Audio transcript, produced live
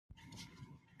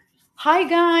Hi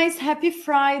guys, happy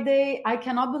Friday. I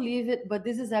cannot believe it, but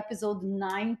this is episode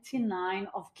 99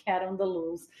 of Cat on the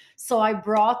Loose. So I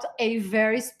brought a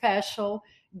very special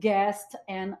guest,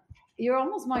 and you're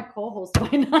almost my co-host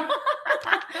by now.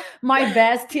 My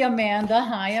bestie Amanda.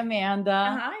 Hi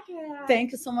Amanda. Hi, Kat.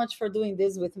 Thank you so much for doing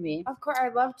this with me. Of course,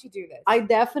 I'd love to do this. I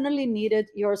definitely needed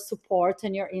your support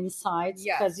and your insights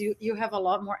Yes. because you have a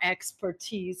lot more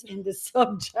expertise in the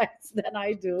subjects than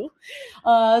I do.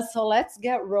 So let's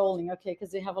get rolling, okay?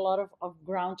 Because we have a lot of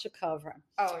ground to cover.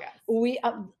 Oh,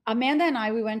 yes. Amanda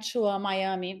and we went to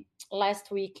Miami last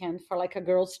weekend for like a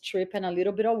girls' trip and a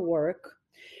little bit of work.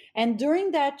 And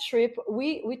during that trip,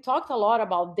 we talked a lot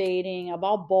about dating,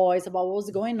 about boys, about what was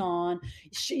going on.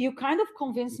 You kind of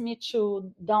convinced me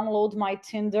to download my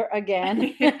Tinder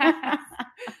again. Yes.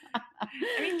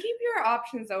 I mean, keep your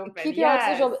options open. Keep your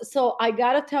options open. So I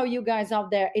gotta tell you guys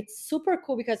out there, it's super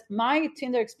cool because my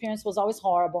Tinder experience was always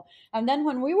horrible. And then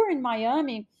when we were in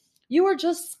Miami, you were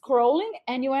just scrolling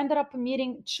and you ended up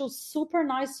meeting two super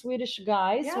nice Swedish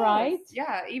guys, Yes. right?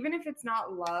 Yeah, even if it's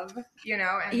not love,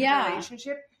 and Yeah.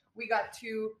 relationship, we got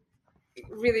two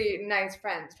really nice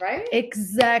friends, right?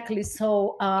 Exactly.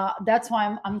 So that's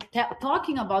why I'm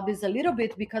talking about this a little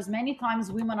bit, because many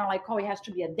times women are like, oh, it has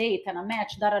to be a date and a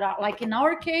match, da da da. Like in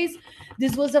our case,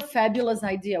 this was a fabulous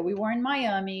idea. We were in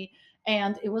Miami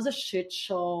and it was a shit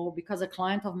show because a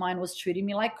client of mine was treating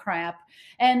me like crap.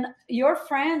 And your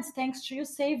friends, thanks to you,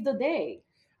 saved the day.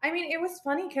 I mean, it was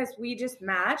funny because we just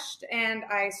matched, and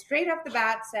I straight off the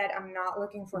bat said, I'm not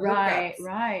looking for hookups.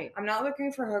 Right. I'm not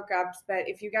looking for hookups, but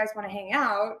if you guys want to hang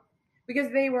out,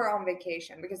 because they were on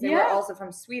vacation, because they were also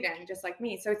from Sweden, just like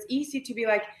me. So it's easy to be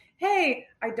like, hey,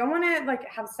 I don't want to like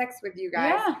have sex with you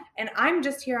guys, and I'm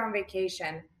just here on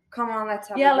vacation. Come on, let's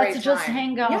have a great time. Let's just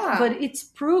hang out. But it's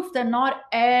proof that not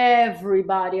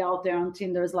everybody out there on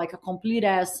Tinder is like a complete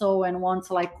asshole and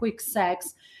wants like quick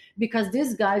sex. Because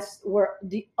these guys were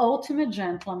the ultimate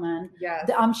gentlemen. Yes.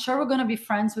 I'm sure we're going to be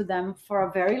friends with them for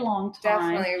a very long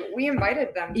time. Definitely. We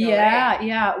invited them to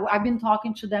Yeah. I've been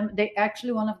talking to them. They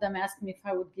actually, one of them asked me if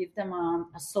I would give them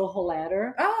a Soho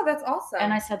letter. Oh, that's awesome.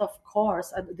 And I said, of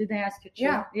course. Did they ask you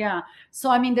too? Yeah.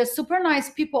 So, I mean, they're super nice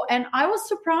people. And I was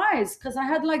surprised because I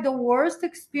had like the worst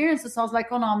experiences. I was like,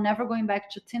 oh no, I'm never going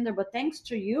back to Tinder. But thanks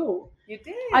to you. You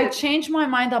did. I changed my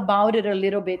mind about it a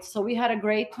little bit. So we had a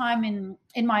great time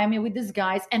in Miami with these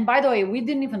guys. And by the way, we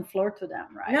didn't even flirt to them,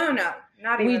 right? No,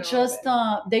 not even. We just,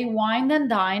 they wined and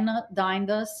dined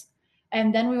us.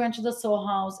 And then we went to the Soul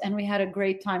House and we had a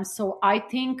great time. So I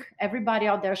think everybody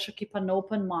out there should keep an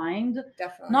open mind.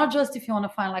 Definitely. Not just if you want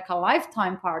to find like a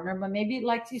lifetime partner, but maybe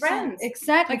like friends.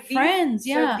 Exactly. Like friends.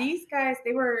 Yeah. So these guys,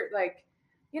 they were like,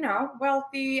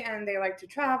 wealthy and they like to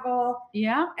travel.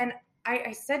 Yeah. And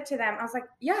I said to them, I was like,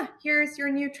 yeah, here's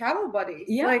your new travel buddies.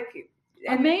 Yeah.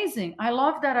 Amazing. I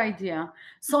love that idea.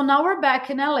 So now we're back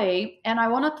in LA and I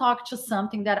want to talk to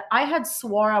something that I had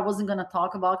swore I wasn't going to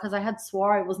talk about because I had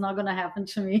swore it was not going to happen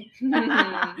to me.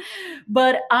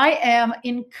 But I am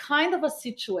in kind of a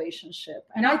situationship.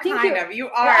 And not I think you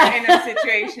are in a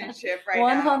situationship right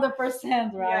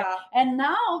 100%, right? Yeah. And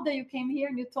now that you came here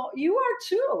and you are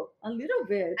too, a little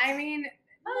bit. I mean,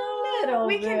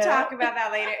 we can talk about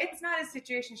that later. It's not a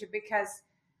situationship because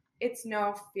it's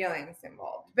no feelings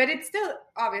involved, but it's still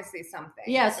obviously something.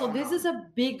 Yeah, so this is a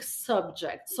big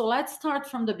subject. So let's start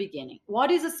from the beginning.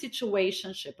 What is a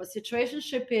situationship? A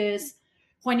situationship is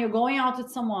when you're going out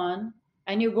with someone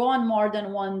and you go on more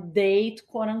than one date,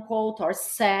 quote unquote, or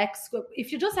sex.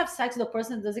 If you just have sex with a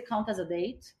person, does it count as a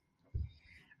date?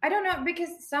 I don't know,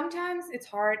 because sometimes it's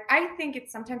hard. I think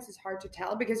sometimes it's hard to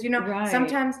tell because, Right.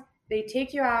 Sometimes they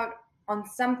take you out on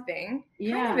something,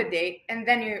 kind of a date, and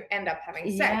then you end up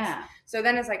having sex. Yeah. So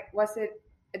then it's like, was it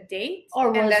a date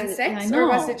or and then it, sex? Or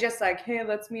was it just like, hey,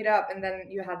 let's meet up, and then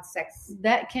you had sex?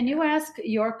 Can you ask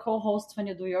your co-host when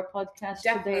you do your podcast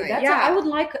Definitely. today? I would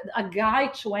like a guy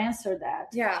to answer that.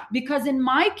 Yeah. Because in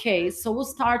my case, so we'll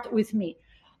start with me.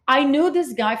 I knew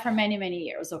this guy for many, many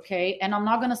years, okay? And I'm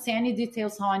not going to say any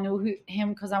details how I knew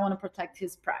him because I want to protect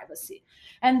his privacy.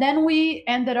 And then we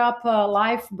ended up,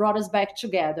 life brought us back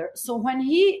together. So when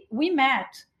we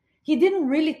met, he didn't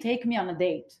really take me on a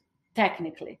date,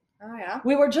 technically. Oh, yeah?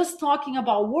 We were just talking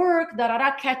about work,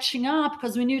 catching up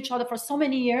because we knew each other for so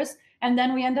many years. And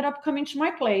then we ended up coming to my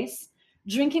place,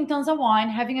 drinking tons of wine,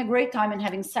 having a great time and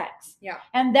having sex. Yeah.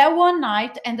 And that one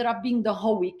night ended up being the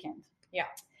whole weekend. Yeah.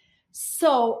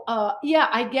 So,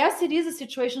 I guess it is a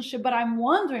situationship, but I'm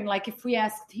wondering, like, if we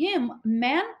asked him,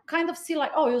 men kind of see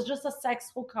like, oh, it was just a sex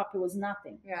hookup. It was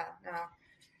nothing. Yeah, no.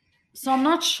 So I'm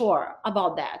not sure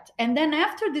about that. And then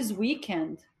after this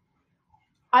weekend,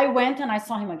 I went and I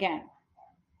saw him again.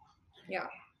 Yeah.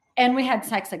 And we had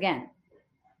sex again.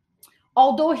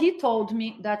 Although he told me,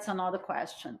 that's another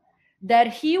question, that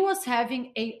he was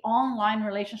having a online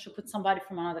relationship with somebody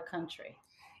from another country.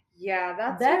 Yeah,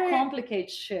 that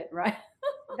complicates shit, right?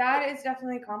 That is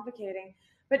definitely complicating.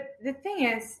 But the thing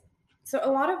is, so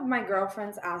a lot of my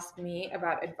girlfriends ask me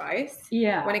about advice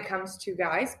when it comes to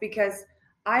guys, because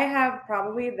I have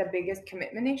probably the biggest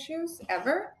commitment issues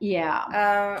ever.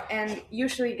 Yeah. And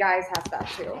usually guys have that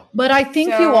too. But I think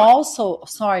you also,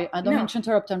 sorry, I don't mean to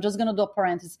interrupt. I'm just going to do a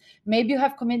parenthesis. Maybe you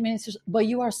have commitment issues, but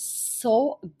you are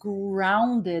so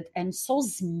grounded and so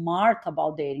smart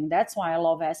about dating. That's why I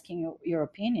love asking you your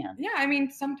opinion. Yeah, I mean,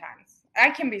 sometimes.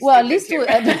 I can be stupid. Well, at least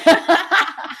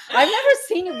I've never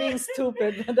seen you being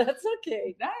stupid, but that's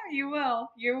okay. No, you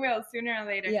will. You will sooner or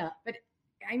later. Yeah. But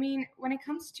I mean, when it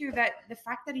comes to that, the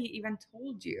fact that he even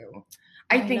told you,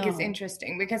 I think is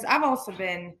interesting, because I've also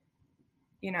been,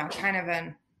 kind of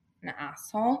an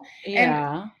asshole.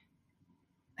 Yeah.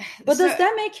 But does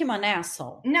that make him an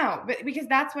asshole? No, but because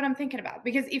that's what I'm thinking about.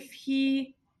 Because if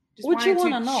he just wanted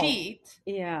to cheat,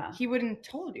 he wouldn't have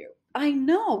told you. I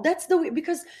know. That's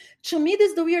because to me, this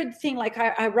is the weird thing. Like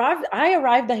I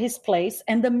arrived at his place,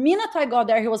 and the minute I got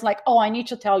there, he was like, "Oh, I need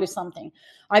to tell you something.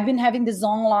 I've been having this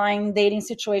online dating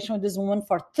situation with this woman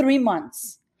for 3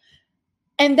 months."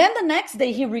 And then the next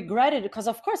day he regretted it, because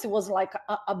of course it was like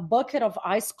a bucket of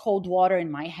ice cold water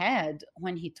in my head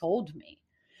when he told me.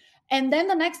 And then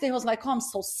the next day he was like, "Oh, I'm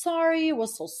so sorry. It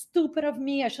was so stupid of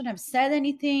me. I shouldn't have said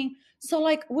anything." So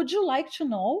like, would you like to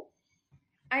know?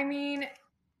 I mean,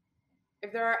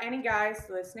 if there are any guys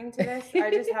listening to this, I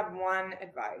just have one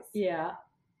advice. Yeah.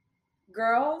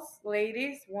 Girls,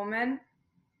 ladies, women,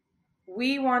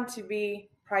 we want to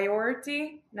be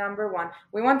priority number one.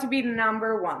 We want to be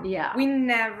number one. Yeah. We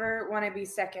never want to be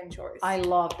second choice. I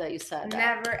love that you said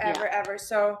that. Never, ever, ever.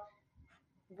 So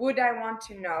would I want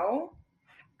to know?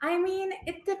 I mean,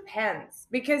 it depends.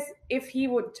 Because if he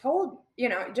would told,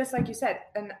 just like you said,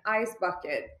 an ice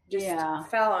bucket just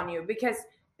fell on you, because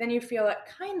then you feel it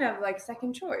kind of like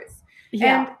second choice.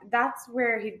 Yeah. And that's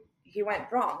where he went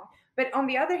wrong. But on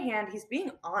the other hand, he's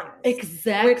being honest.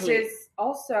 Exactly. Which is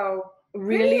also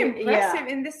really impressive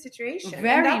in this situation.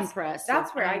 Very impressive.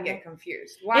 That's where I get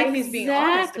confused. Why he's being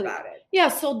honest about it. Yeah,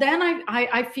 so then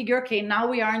I figure, okay, now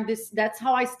we are in this, that's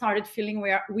how I started feeling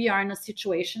we are in a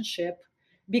situationship,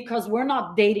 because we're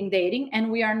not dating, and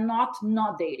we are not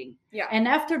dating. Yeah. And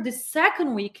after the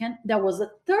second weekend, there was a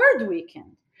third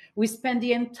weekend. We spent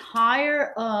the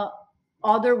entire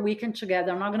other weekend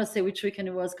together. I'm not going to say which weekend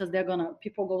it was, because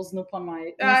people go snoop on my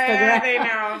Instagram.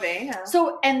 Yeah, they know.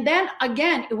 So, and then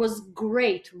again, it was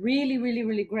great. Really, really,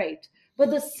 really great.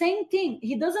 But the same thing,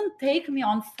 he doesn't take me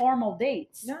on formal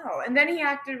dates. No. And then he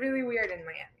acted really weird in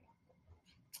Miami.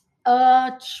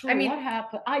 True. I mean, what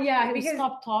happened? He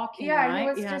stopped talking. Yeah,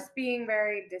 right? He was just being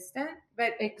very distant.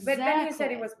 But then he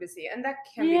said he was busy, and that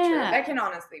can be true. That can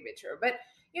honestly be true. But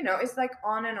it's like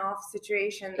on and off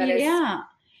situation that is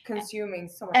consuming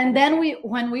so much. And then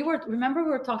when we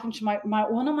were talking to my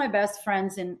one of my best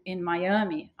friends in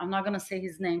Miami. I'm not gonna say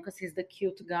his name because he's the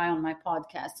cute guy on my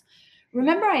podcast.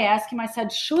 Remember, I asked him. I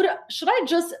said, should I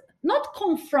just not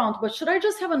confront, but should I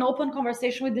just have an open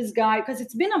conversation with this guy? Because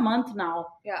it's been a month now.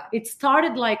 Yeah. It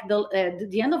started like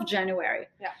the end of January.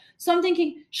 Yeah. So I'm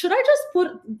thinking, should I just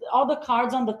put all the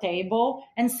cards on the table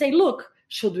and say, look,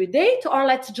 should we date or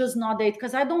let's just not date?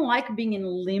 Because I don't like being in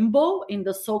limbo in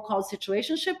the so-called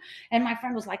situationship. And my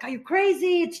friend was like, are you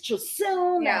crazy? It's too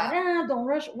soon. Yeah. Don't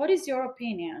rush. What is your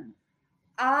opinion?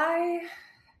 I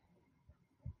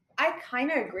kind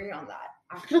of agree on that.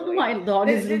 Actually. My dog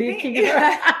is licking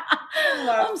her.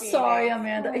 I'm sorry,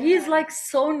 Amanda. He's like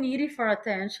so needy for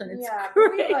attention. It's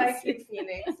crazy. We like you,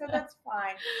 Phoenix, so that's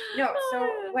fine. No, so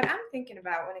what I'm thinking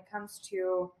about when it comes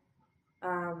to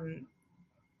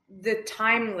the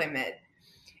time limit,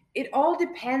 it all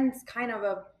depends kind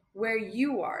of where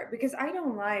you are, because I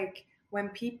don't like when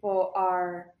people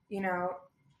are,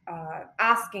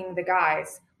 asking the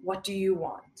guys, what do you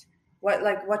want?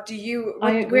 Where do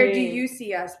you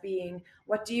see us being?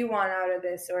 What do you want out of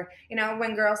this? Or,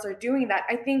 when girls are doing that,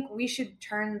 I think we should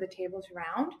turn the tables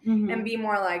around and be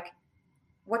more like,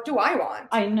 what do I want?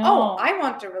 I know. Oh, I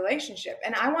want a relationship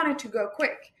and I want it to go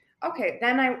quick. Okay,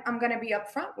 then I'm going to be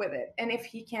upfront with it. And if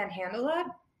he can't handle that,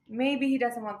 maybe he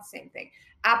doesn't want the same thing.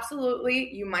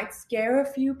 Absolutely, you might scare a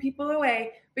few people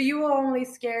away, but you will only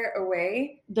scare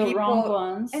away the wrong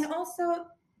ones. And also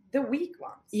the weak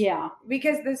ones. Yeah.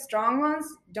 Because the strong ones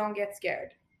don't get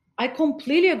scared. I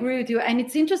completely agree with you. And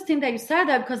it's interesting that you said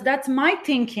that, because that's my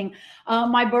thinking.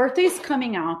 My birthday is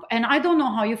coming up, and I don't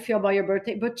know how you feel about your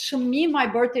birthday, but to me, my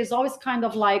birthday is always kind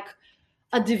of like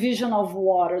a division of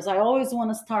waters. I always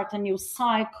want to start a new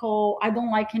cycle. I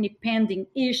don't like any pending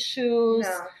issues.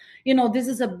 No. You know, this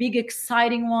is a big,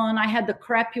 exciting one. I had the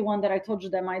crappy one that I told you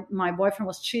that my boyfriend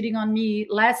was cheating on me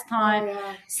last time. Oh,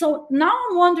 yeah. So now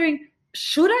I'm wondering,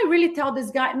 should I really tell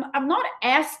this guy? I'm not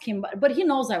asking, but he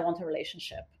knows I want a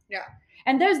relationship. Yeah.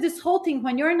 And there's this whole thing,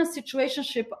 when you're in a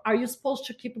situationship, are you supposed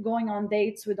to keep going on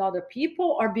dates with other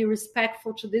people or be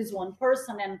respectful to this one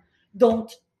person and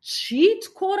don't cheat,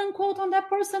 quote unquote, on that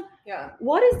person? Yeah.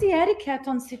 What is the etiquette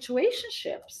on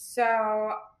situationships?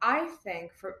 So I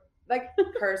think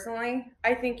personally,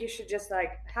 I think you should just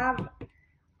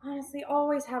honestly,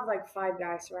 always have 5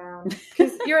 guys around,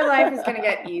 because your life is going to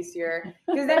get easier,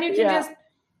 because then you can just,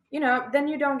 then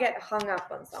you don't get hung up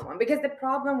on someone. Because the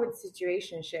problem with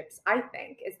situationships, I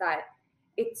think, is that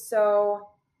it's so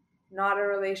not a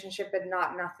relationship but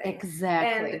not nothing.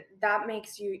 Exactly. And that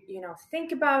makes you,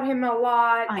 think about him a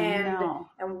lot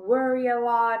and worry a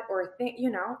lot, or think,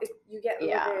 you get a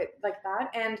little bit like that.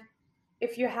 And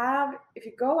if you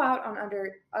go out on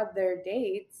other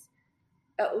dates,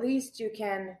 at least you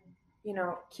can,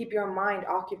 keep your mind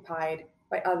occupied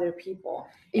by other people.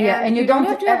 And you don't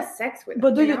have to have sex with them.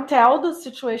 But do you tell the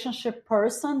situationship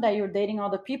person that you're dating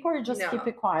other people, or you just keep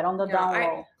it quiet on the down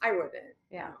low? I wouldn't.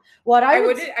 Yeah. I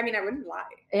wouldn't lie.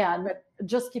 Yeah, but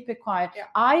just keep it quiet. Yeah.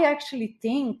 I actually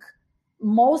think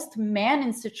most men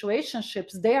in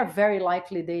situationships, they are very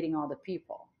likely dating other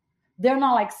people. They're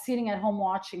not sitting at home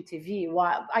watching TV.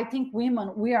 While I think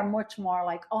women, we are much more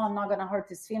I'm not gonna hurt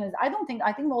his feelings. I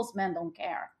think most men don't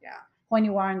care. Yeah. When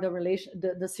you are in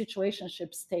the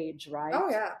situationship stage, right? Oh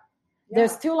yeah. They're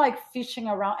still fishing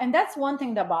around. And that's one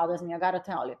thing that bothers me, I gotta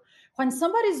tell you. When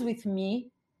somebody's with me,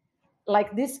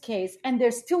 like this case, and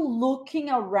they're still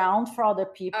looking around for other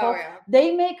people,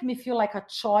 they make me feel like a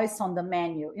choice on the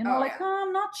menu.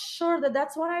 I'm not sure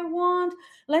that's what I want.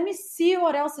 Let me see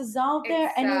what else is out there.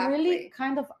 Exactly. And it really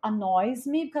kind of annoys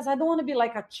me, because I don't want to be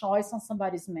like a choice on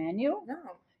somebody's menu.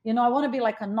 No. I want to be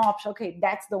like an option. Okay,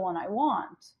 that's the one I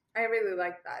want. I really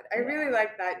like that. I really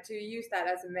like that, to use that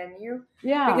as a menu.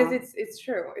 Yeah. Because it's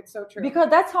true. It's so true. Because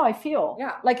that's how I feel.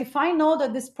 Yeah. If I know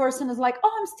that this person is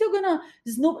I'm still going to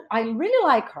snoop. I really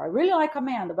like her. I really like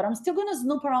Amanda, but I'm still going to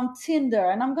snoop around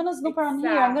Tinder, and I'm going to snoop around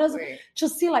here. I'm going to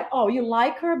just see you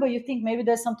like her, but you think maybe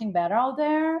there's something better out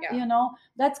there. Yeah.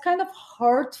 That's kind of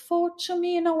hurtful to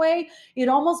me in a way. It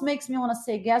almost makes me want to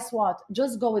say, guess what?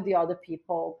 Just go with the other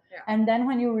people. Yeah. And then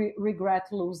when you regret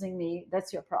losing me,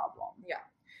 that's your problem. Yeah.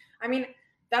 I mean,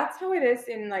 that's how it is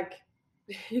in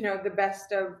the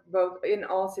best of both, in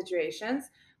all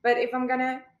situations. But if I'm going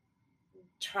to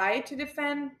try to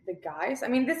defend the guys, I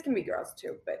mean, this can be girls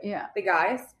too, but the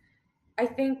guys, I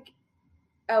think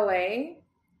LA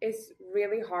is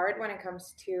really hard when it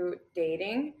comes to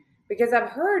dating, because I've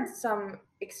heard some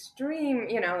extreme,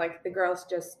 the girls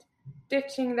just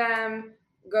ditching them,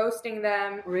 ghosting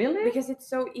them. Really? Because it's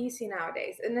so easy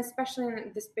nowadays, and especially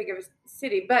in this big of a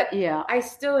city. But I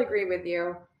still agree with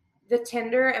you. The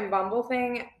Tinder and Bumble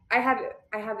thing, I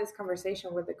had this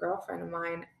conversation with a girlfriend of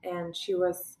mine, and she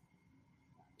was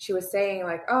saying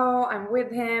oh, I'm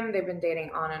with him, they've been dating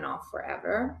on and off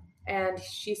forever, and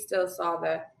she still saw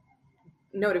the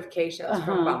notifications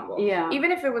from Bumble. Yeah.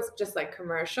 Even if it was just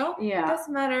commercial. Yeah. It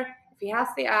doesn't matter if he has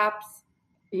the apps.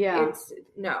 Yeah. It's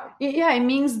no. Yeah, it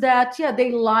means that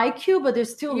they like you, but they're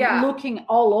still looking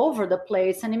all over the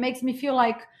place. And it makes me feel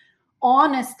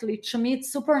honestly, to me,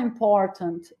 it's super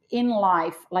important in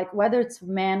life, whether it's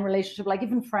man relationship,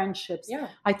 even friendships. Yeah.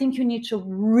 I think you need to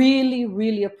really,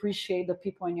 really appreciate the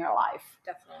people in your life.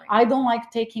 Definitely. I don't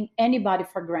like taking anybody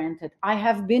for granted. I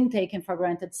have been taken for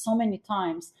granted so many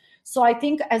times. So I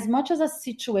think as much as a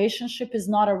situationship is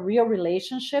not a real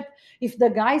relationship, if the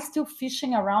guy is still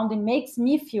fishing around, it makes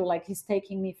me feel like he's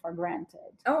taking me for granted.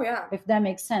 Oh, yeah. If that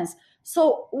makes sense.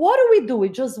 So what do? We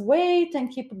just wait and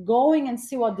keep going and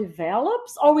see what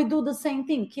develops? Or we do the same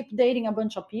thing, keep dating a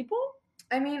bunch of people?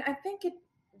 I mean, I think it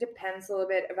depends a little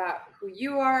bit about who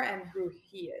you are and who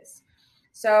he is.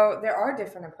 So there are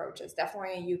different approaches.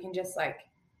 Definitely you can just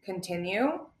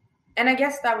continue. And I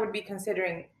guess that would be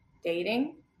considering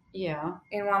dating. Yeah.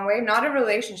 In one way, not a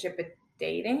relationship, but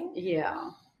dating.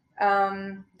 Yeah.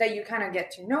 That you kind of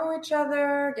get to know each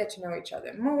other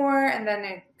more, and then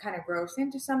it kind of grows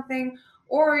into something.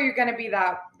 Or you're going to be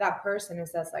that person who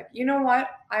says you know what,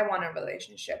 I want a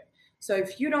relationship. So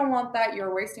if you don't want that,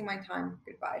 you're wasting my time.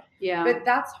 Goodbye. Yeah. But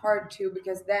that's hard too,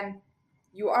 because then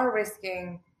you are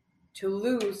risking to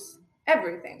lose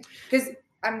everything. Because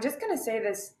I'm just going to say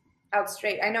this out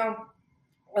straight. I know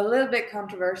a little bit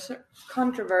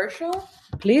controversial.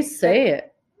 Please say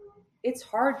it. It's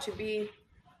hard to be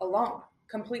alone,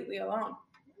 completely alone.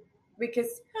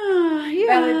 because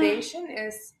validation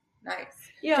is nice.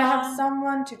 To have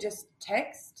someone to just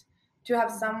text, to have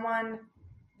someone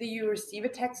that you receive a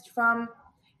text from,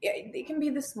 it can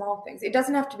be the small things. It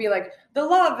doesn't have to be like the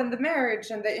love and the marriage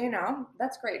and the,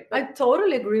 that's great. But I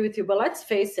totally agree with you, but let's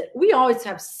face it, we always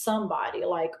have somebody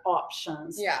like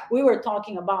options. Yeah. We were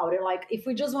talking about it. Like if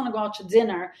we just want to go out to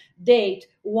dinner, date,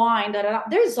 wine,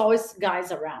 there's always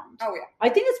guys around. Oh yeah. I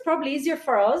think it's probably easier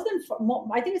for us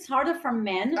I think it's harder for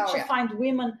men to find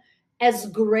women as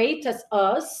great as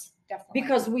us. Definitely.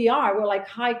 Because we're like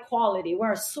high quality,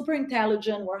 we're super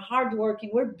intelligent, we're hardworking,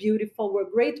 we're beautiful, we're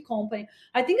great company.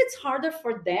 I think it's harder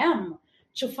for them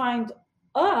to find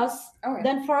us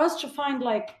than for us to find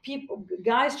like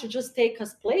guys to just take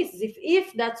us places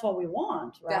if that's what we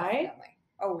want, right? Definitely.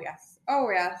 Oh yes.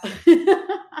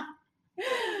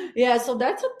 Yeah, so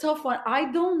that's a tough one.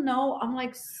 I don't know. I'm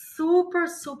like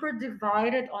super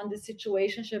divided on the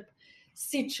situation,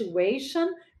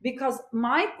 because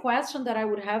my question that I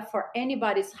would have for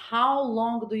anybody is, how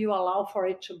long do you allow for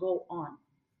it to go on?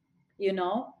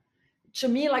 To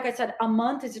me, like I said, a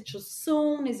month, is it too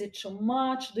soon? Is it too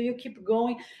much? Do you keep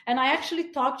going? And I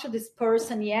actually talked to this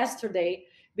person yesterday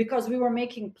because we were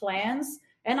making plans.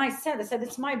 And I said,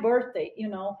 it's my birthday,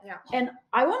 and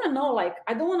I want to know, like,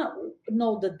 I don't want to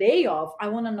know the day of. I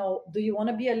want to know, do you want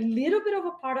to be a little bit of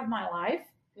a part of my life?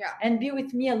 Yeah. And be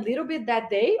with me a little bit that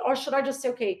day? Or should I just say,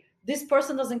 okay, this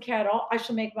person doesn't care at all, I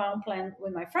should make my own plan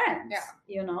with my friends?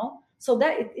 Yeah. So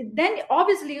that then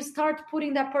obviously you start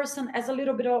putting that person as a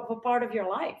little bit of a part of your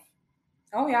life.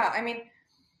 Oh yeah. I mean,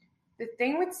 the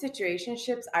thing with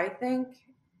situationships, I think,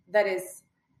 that is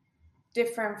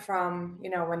different from,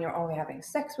 when you're only having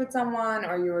sex with someone,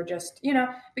 or you're just,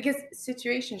 because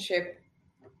situationship,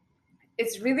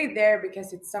 it's really there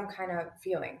because it's some kind of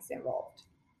feelings involved.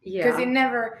 Yeah. Because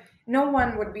no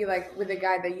one would be like with a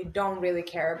guy that you don't really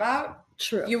care about.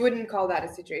 True. You wouldn't call that a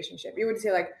situationship. You would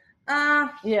say like,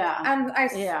 yeah, I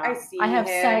see I have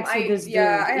him. sex with this dude.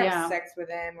 I have sex with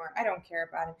him, or I don't care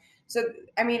about him. So,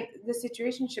 I mean, the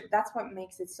situationship, that's what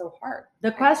makes it so hard.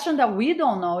 The question that we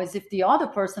don't know is if the other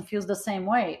person feels the same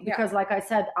way. Because like I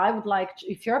said, I would like,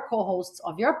 if you're co-hosts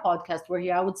of your podcast were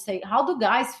here, I would say, how do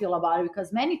guys feel about it?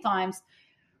 Because many times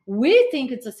we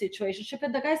think it's a situationship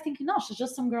and the guy's thinking, no, she's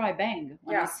just some girl I bang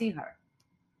when I see her.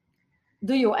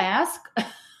 Do you ask?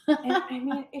 And, I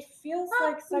mean, it feels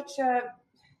like such a...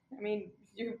 I mean,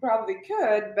 you probably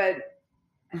could, but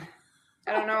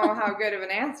I don't know how good of an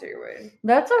answer you would.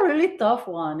 That's a really tough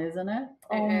one, isn't it?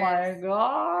 Oh my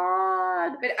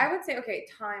God. But I would say, okay,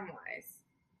 time-wise,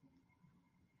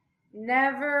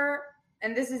 never,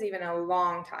 and this is even a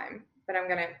long time, but I'm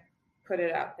going to put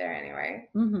it out there anyway.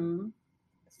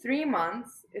 3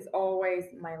 months is always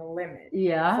my limit.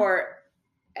 Yeah. For,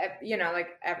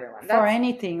 like everyone. For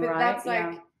anything, right? That's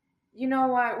like, you know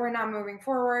what? We're not moving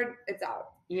forward. It's out.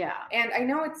 Yeah. And I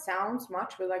know it sounds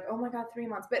much. We're like, oh my God, 3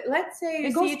 months. But let's say you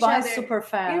it see goes each by other super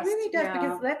fast. It really does,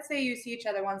 because let's say you see each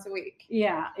other once a week.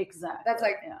 Yeah, exactly. That's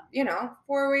like,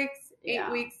 4 weeks,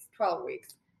 8 weeks, 12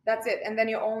 weeks. That's it. And then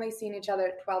you're only seeing each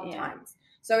other 12 times.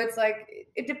 So it's like,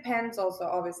 it depends also,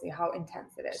 obviously, how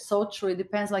intense it is. So true. It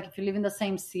depends. Like if you live in the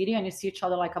same city and you see each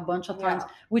other like a bunch of times,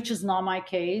 which is not my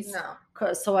case.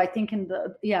 No. So I think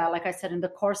like I said, in the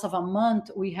course of a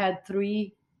month, we had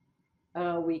 3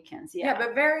 weekends. Yeah,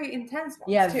 but very intense ones.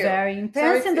 Yeah, too. Very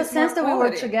intense, so in the sense that we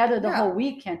were together the whole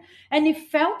weekend. And it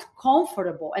felt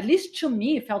comfortable. At least to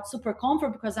me, it felt super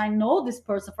comfortable because I know this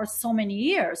person for so many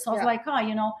years. So I was like,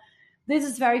 this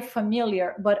is very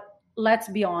familiar. But let's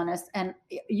be honest, and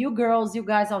you girls, you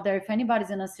guys out there, if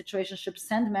anybody's in a situationship,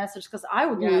 send message, because I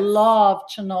would love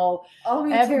to know. Oh,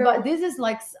 me too. This is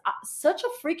like such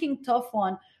a freaking tough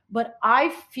one. But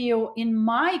I feel in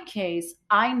my case,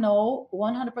 I know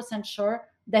 100% sure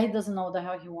that he doesn't know the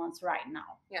hell he wants right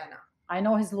now. Yeah, no. I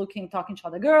know he's talking to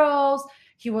other girls.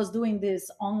 He was doing this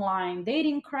online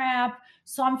dating crap.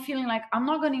 So I'm feeling like I'm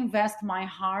not going to invest my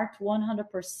heart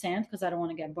 100% because I don't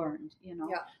want to get burned, Yeah.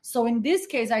 So in this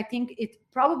case, I think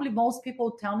probably most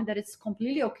people tell me that it's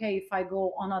completely okay if I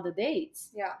go on other dates.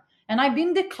 Yeah. And I've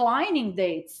been declining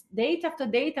dates, date after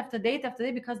date after date after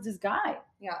date, because this guy.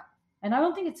 Yeah. And I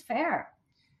don't think it's fair.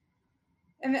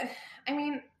 And I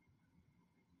mean,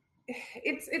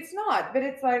 it's not, but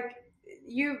it's like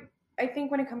I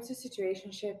think when it comes to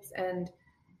situationships, and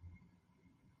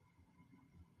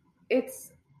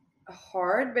it's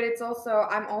hard, but it's also,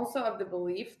 I'm also of the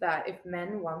belief that if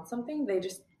men want something, they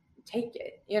just take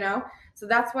it, So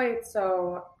that's why it's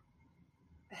so,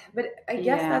 but I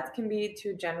guess that can be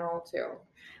too general too.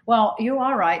 Well, you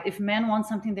are right. If men want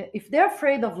something, if they're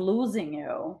afraid of losing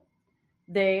you,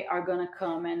 they are gonna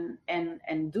come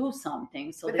and do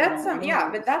something. So but they that's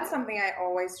don't but that's something I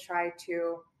always try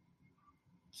to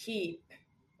keep,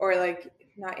 or like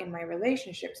not in my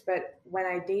relationships, but when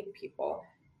I date people,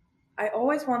 I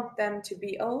always want them to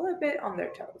be a little bit on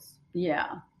their toes.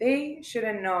 Yeah. They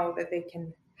shouldn't know that they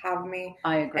can have me.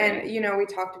 I agree. And we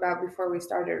talked about before we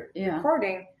started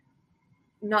recording,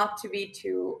 not to be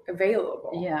too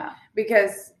available. Yeah.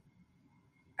 Because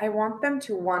I want them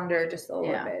to wonder just a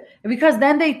little bit. Because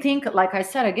then they think, like I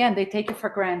said again, they take you for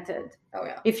granted. Oh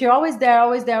yeah. If you're always there,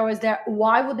 always there, always there,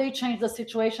 why would they change the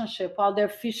situationship while they're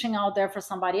fishing out there for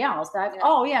somebody else? That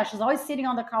oh yeah, she's always sitting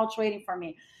on the couch waiting for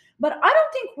me. But I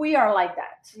don't think we are like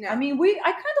that. No. I mean,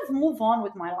 I kind of move on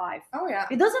with my life. Oh yeah.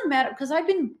 It doesn't matter, because I've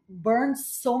been burned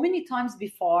so many times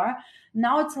before.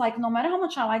 Now it's like, no matter how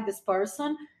much I like this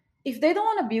person, if they don't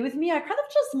want to be with me, I kind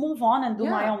of just move on and do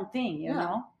my own thing, you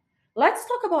know? Let's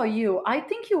talk about you. I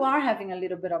think you are having a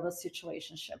little bit of a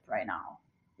situationship right now.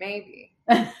 Maybe.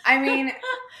 I mean,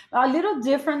 a little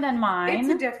different than mine. It's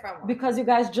a different one. Because you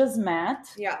guys just met.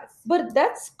 Yes. But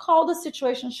that's called a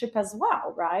situationship as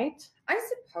well, right? I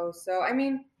suppose so. I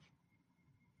mean,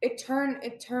 it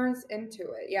turns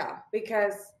into it, yeah.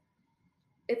 Because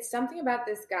it's something about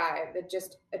this guy that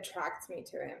just attracts me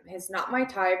to him. He's not my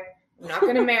type. I'm not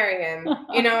going to marry him.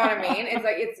 You know what I mean? It's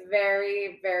like, it's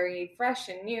very, very fresh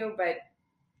and new, but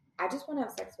I just want to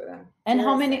have sex with him. And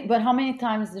how many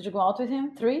times did you go out with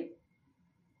him? 3?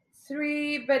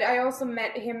 3, but I also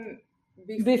met him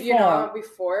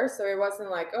before. So it wasn't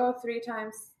like, 3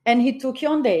 times. And he took you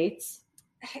on dates?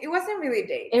 It wasn't really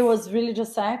dates. It was really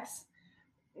just sex?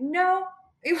 No.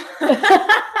 Can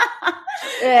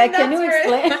you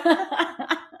explain?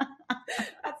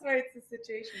 That's why it's a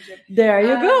situationship. There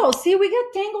you go. See, we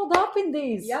get tangled up in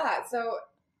these. Yeah, so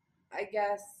I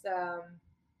guess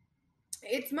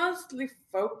it's mostly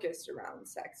focused around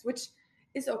sex, which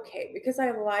is okay because I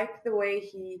like the way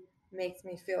he makes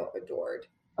me feel adored.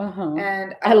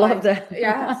 And I love that.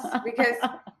 Yes, because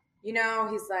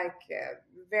he's like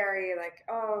very like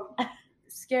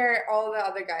scare all the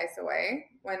other guys away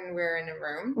when we're in a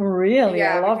room. Really?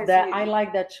 Yeah, I love that. I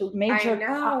like that too. Major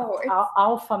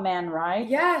alpha man, right?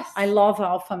 Yes. I love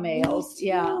alpha males. Me too.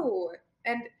 Yeah.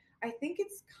 And I think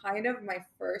it's kind of my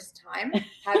first time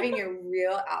having a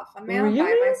real alpha male by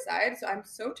my side. So I'm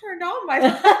so turned on by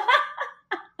that.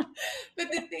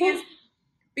 But the thing is,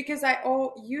 because I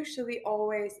usually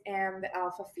always am the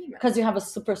alpha female. Because you have a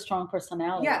super strong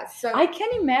personality. Yes. So I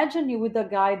can imagine you with a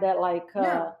guy that like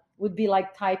would be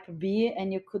like type B,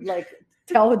 and you could like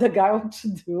tell the guy what to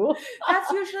do. That's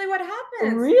usually what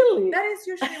happens. Really? That is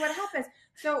usually what happens.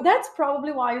 So that's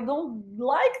probably why you don't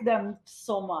like them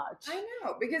so much. I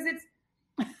know, because it's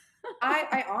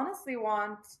I honestly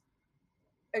want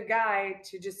a guy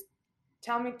to just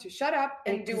tell me to shut up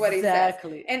and do what he says.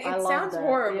 And it sounds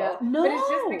horrible. Yeah. No. But it's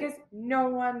just because no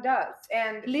one does.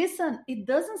 And listen, it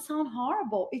doesn't sound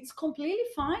horrible. It's completely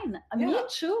fine. Yeah. Me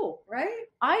too. Right?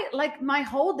 I like my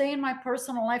whole day in my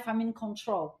personal life, I'm in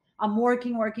control. I'm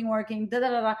working.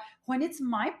 When it's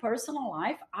my personal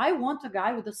life, I want a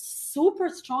guy with a super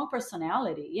strong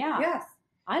personality. Yeah. Yes.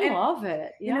 I love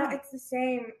it. Yeah. It's the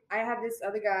same. I had this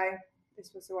other guy,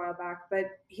 this was a while back,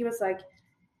 but he was like,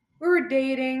 we were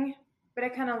dating, but I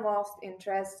kind of lost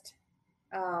interest.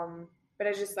 But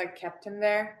I just like kept him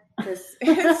there because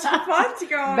it's fun to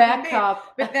go on back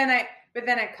up. But then I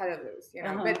cut it loose,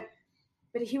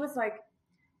 But he was like,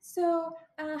 so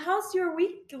how's your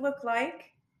week look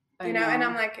like? And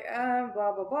I'm like,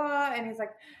 blah blah blah. And he's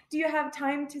like, do you have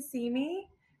time to see me?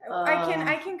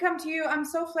 I can come to you. I'm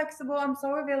so flexible. I'm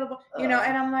so available. And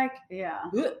I'm like,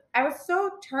 I was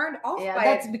so turned off by it.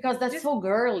 That's because that's so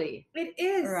girly. It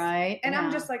is. Right. And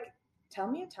I'm just like, tell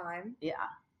me a time. Yeah.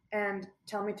 And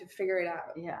tell me to figure it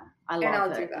out. Yeah. I'll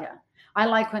do that. Yeah. I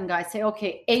like when guys say,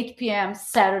 okay, 8 p.m.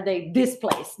 Saturday, this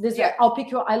place. I'll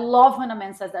pick you up. I love when a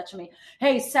man says that to me.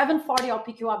 Hey, 7:40, I'll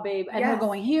pick you up, babe. And we're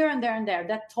going here and there and there.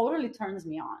 That totally turns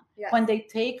me on. Yes. When they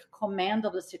take command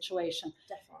of the situation.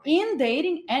 Definitely. In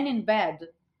dating and in bed.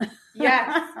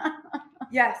 Yes.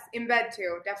 Yes, in bed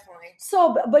too, definitely.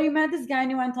 So, but you met this guy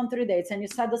and you went on 3 dates and you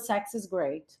said the sex is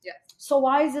great. Yes. So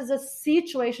why is this a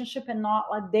situationship and not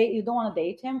a date? You don't want to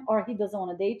date him, or he doesn't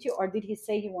want to date you, or did he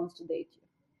say he wants to date you?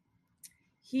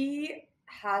 He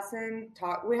hasn't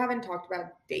talked. We haven't talked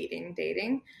about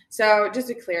dating. So just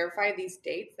to clarify, these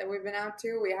dates that we've been out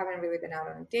to, we haven't really been out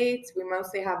on dates. We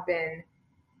mostly have been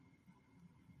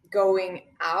going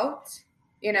out,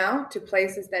 to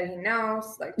places that he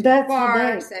knows, like to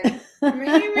bars and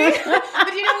maybe. But we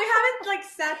haven't like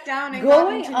sat down and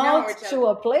going gotten to out know each to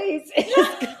other. A place. Okay,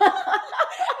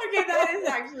 that is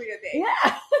actually a date.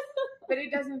 Yeah. But it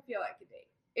doesn't feel like a date.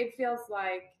 it feels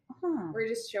like we're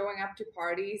just showing up to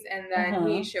parties, and then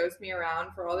he shows me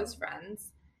around for all his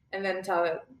friends, and then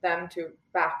tell them to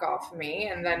back off me,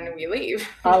 and then we leave.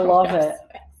 I love it.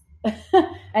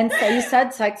 And so you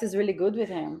said sex is really good with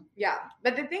him. Yeah,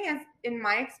 but the thing is, in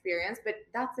my experience, but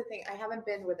that's the thing, I haven't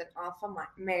been with an alpha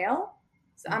male,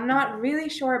 so I'm not really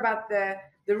sure about the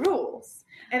rules,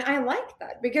 and I like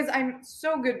that because I'm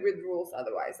so good with rules.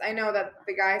 Otherwise, I know that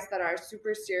the guys that are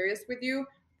super serious with you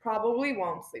probably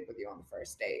won't sleep with you on the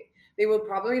first date. They will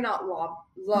probably not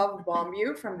love bomb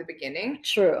you from the beginning.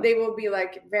 True. They will be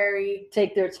like very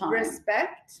take their time,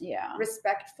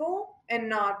 respectful, and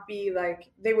not be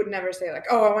like, they would never say like,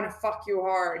 oh, I want to fuck you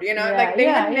hard, you know, like they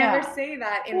would never say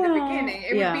that in the beginning.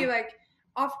 It would be like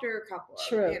after a couple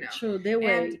of, you know. True, they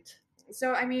wait. And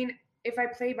so I mean, if I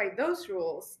play by those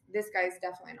rules, this guy is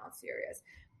definitely not serious,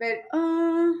 but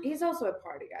he's also a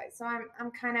party guy, so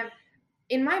I'm kind of,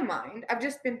 in my mind, I've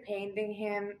just been painting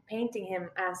him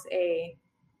as a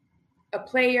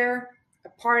player, a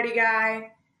party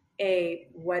guy, a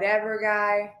whatever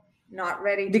guy, not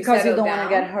ready to because you don't want to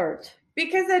get hurt.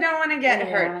 Because I don't want to get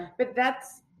hurt. But that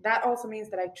also means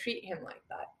that I treat him like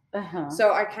that.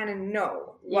 So I kind of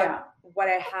know what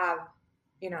I have,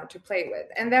 you know, to play with,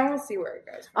 and then we'll see where it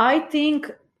goes. I think,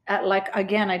 like,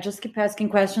 again, I just keep asking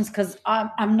questions because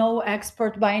I'm no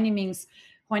expert by any means.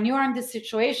 When you are in this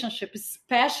situationship,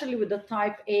 especially with the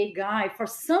type A guy, for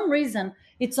some reason,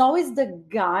 it's always the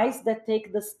guys that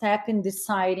take the step in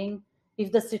deciding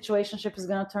if the situationship is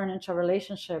going to turn into a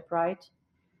relationship, right?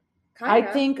 I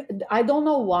think, I don't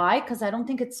know why, because I don't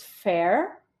think it's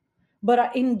fair.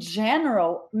 But in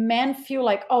general, men feel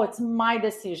like, oh, it's my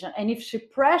decision. And if she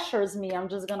pressures me, I'm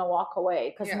just going to walk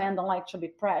away because men don't like to be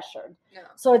pressured. No.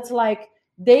 So it's like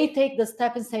they take the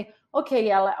step and say, okay,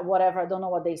 yeah, whatever. I don't know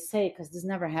what they say because this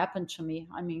never happened to me.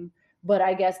 I mean, but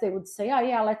I guess they would say, oh,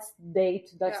 yeah, let's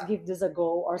date. Let's give this a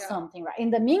go or something. Right. In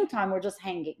the meantime, we're just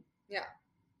hanging. Yeah.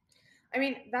 I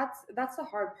mean, that's the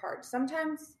hard part.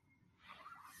 Sometimes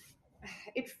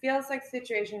it feels like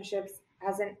situationships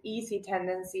has an easy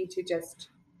tendency to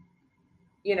just,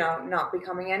 you know, not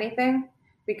becoming anything,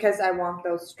 because I want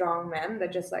those strong men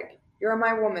that just like, you're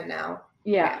my woman now.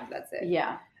 Yeah, that's it.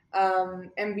 Yeah.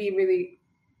 And be really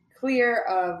clear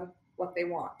of what they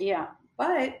want. Yeah.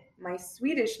 But my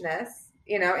Swedishness,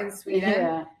 you know, in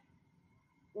Sweden,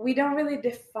 we don't really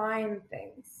define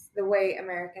things the way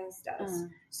Americans does.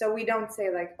 So we don't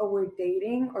say like, oh, we're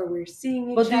dating or we're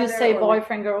seeing each other. But do you say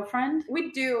boyfriend, girlfriend?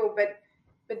 We do, but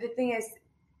the thing is,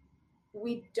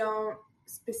 we don't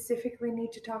specifically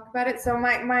need to talk about it. So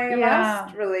my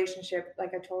last relationship,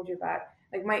 like I told you about,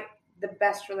 like the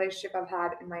best relationship I've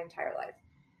had in my entire life.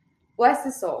 Bless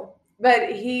his soul.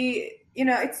 But he, you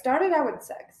know, it started out with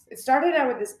sex. It started out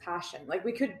with this passion. Like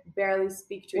we could barely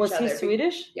speak to each other. Was he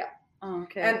Swedish? Yeah. Oh,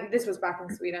 okay. And this was back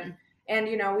in Sweden. And,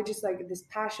 you know, we just like this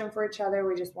passion for each other.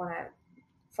 We just want to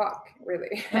fuck,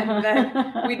 really. And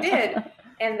then we did.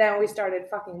 And then we started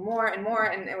fucking more and more.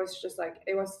 And it was just like,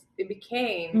 it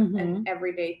became an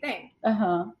everyday thing.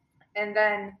 And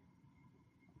then,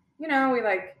 you know, we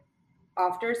like,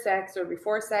 after sex or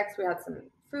before sex, we had some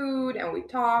food and we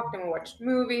talked and we watched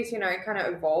movies. You know, it kind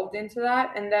of evolved into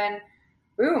that. And then,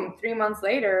 boom, 3 months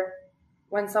later,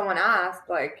 when someone asked,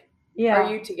 like,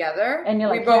 are you together? And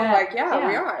we both like, we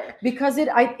are. Because it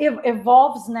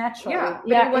evolves naturally.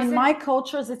 Yeah. In my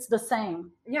cultures, it's the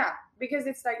same. Yeah. Because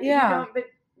it's like, you don't, but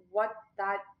what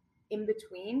that in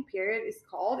between period is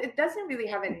called, it doesn't really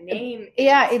have a name.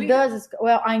 It does.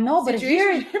 Well, I know, but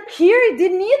here it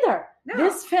didn't either. No.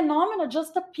 This phenomenon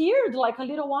just appeared like a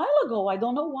little while ago. I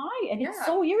don't know why. And it's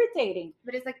so irritating.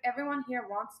 But it's like everyone here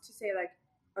wants to say like,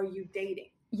 are you dating?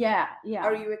 Yeah.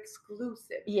 Are you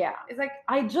exclusive? Yeah. It's like,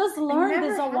 I just learned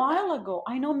this a while ago.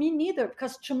 I know, me neither.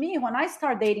 Because to me, when I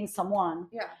start dating someone,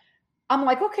 I'm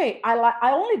like, okay,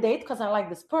 I only date because I like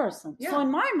this person. Yeah. So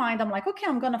in my mind, I'm like, okay,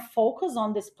 I'm going to focus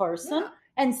on this person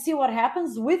and see what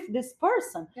happens with this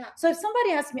person. Yeah. So if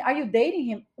somebody asks me, are you dating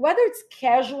him? Whether it's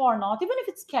casual or not, even if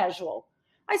it's casual,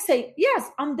 I say,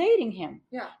 yes, I'm dating him.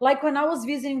 Yeah. Like when I was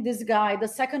visiting this guy, the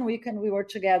second weekend we were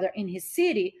together in his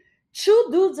city, 2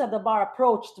 dudes at the bar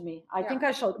approached me. I think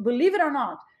I showed, believe it or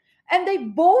not. And they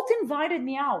both invited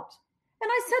me out.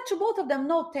 And I said to both of them,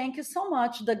 no, thank you so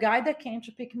much. The guy that came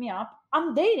to pick me up,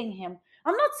 I'm dating him.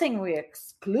 I'm not saying we're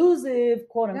exclusive,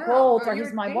 quote unquote, or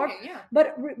he's my boyfriend. Yeah.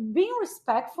 But being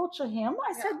respectful to him,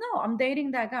 I said, no, I'm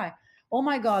dating that guy. Oh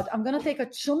my God, I'm going to take a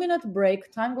 2-minute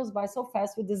break. Time goes by so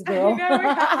fast with this girl.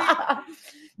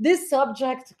 This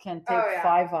subject can take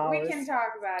 5 hours. We can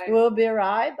talk about it. We'll be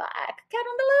right back. Cat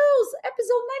on the Loose,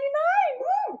 episode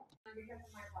 99. Woo!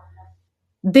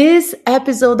 This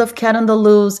episode of Cat on the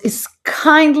Loose is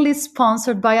kindly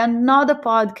sponsored by another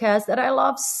podcast that I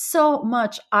love so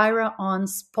much, Ira on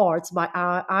Sports by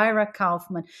Ira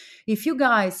Kaufman. If you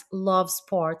guys love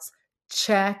sports,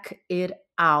 check it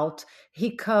out. He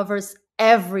covers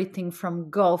everything from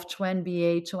golf to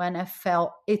NBA to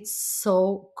NFL. It's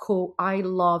so cool. I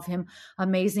love him.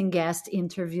 Amazing guest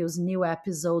interviews, new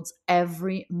episodes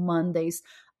every Mondays.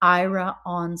 Ira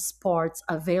on Sports,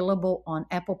 available on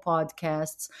Apple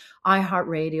Podcasts,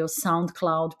 iHeartRadio,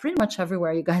 SoundCloud, pretty much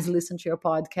everywhere you guys listen to your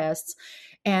podcasts.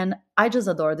 And I just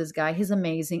adore this guy. He's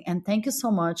amazing. And thank you so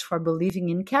much for believing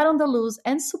in Cat on the Loose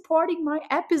and supporting my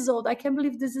episode. I can't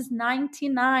believe this is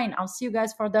 99. I'll see you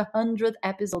guys for the 100th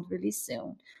episode really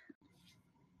soon.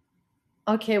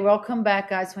 Okay, welcome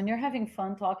back, guys. When you're having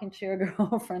fun talking to your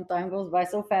girlfriend, time goes by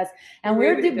so fast. And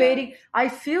we're debating. I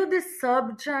feel this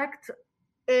subject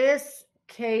is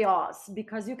chaos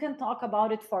because you can talk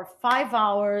about it for 5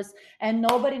 hours and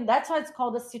nobody, that's why it's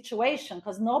called a situation,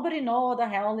 because nobody know what the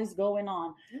hell is going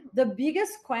on. The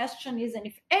biggest question is, and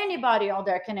if anybody out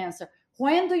there can answer,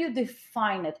 when do you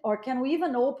define it, or can we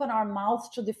even open our mouths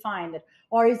to define it?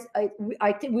 Or is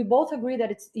I think we both agree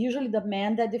that it's usually the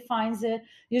man that defines it.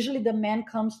 Usually the man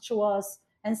comes to us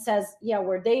and says, yeah,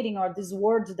 we're dating, or these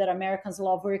words that Americans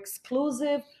love, we're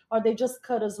exclusive, or they just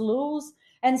cut us loose.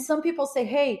 And some people say,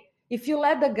 hey, if you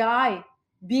let the guy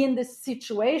be in this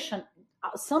situation,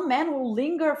 some men will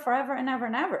linger forever and ever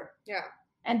and ever. Yeah.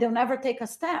 And they'll never take a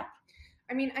step.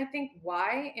 I mean, I think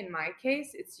why, in my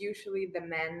case, it's usually the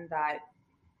men that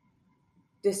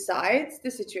decides the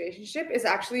situationship is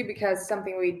actually because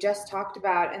something we just talked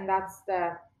about, and that's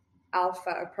the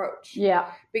alpha approach.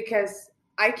 Yeah. Because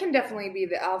I can definitely be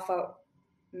the alpha,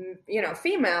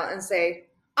 female and say,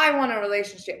 I want a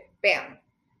relationship. Bam.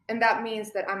 And that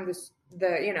means that I'm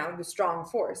the strong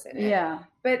force in it. Yeah.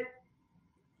 But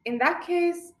in that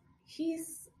case,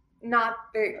 he's not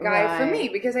the guy for me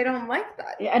because I don't like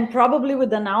that. Yeah, and probably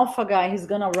with an alpha guy, he's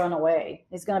gonna run away.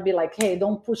 He's gonna be like, hey,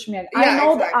 don't push me.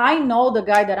 Yeah, I know the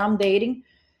guy that I'm dating.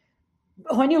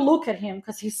 When you look at him,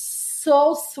 because he's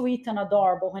so sweet and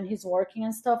adorable when he's working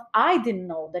and stuff, I didn't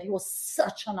know that he was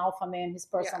such an alpha man in his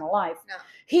personal life. No.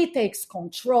 He takes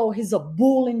control. He's a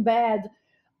bull in bed.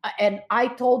 And I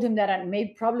told him that, and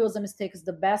maybe probably was a mistake. It's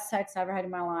the best sex I ever had in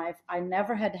my life. I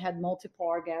never had multiple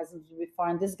orgasms before,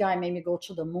 and this guy made me go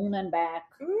to the moon and back.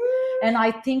 Ooh. And I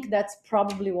think that's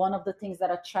probably one of the things that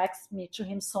attracts me to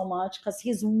him so much, because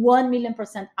he's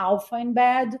 1,000,000% alpha in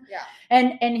bed. Yeah.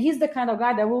 And he's the kind of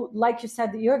guy that will, like you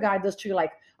said, your guy does to you,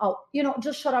 like, oh,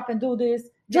 just shut up and do this.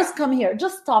 Just come here.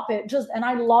 Just stop it. And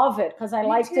I love it because I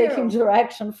like taking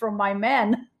direction from my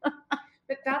men.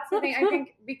 But that's the thing, I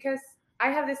think, because I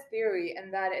have this theory,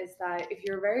 and that is that if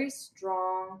you're very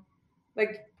strong,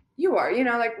 like you are,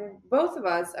 like both of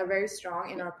us are very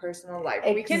strong in our personal life.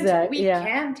 Exactly. We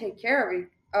can take care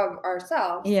of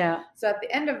ourselves. Yeah. So at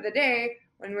the end of the day,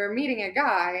 when we're meeting a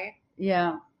guy,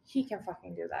 he can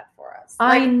fucking do that for us.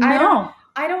 I know.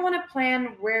 I don't want to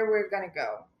plan where we're gonna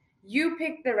go. You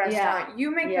pick the restaurant. You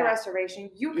make the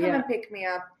reservation. You come and pick me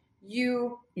up.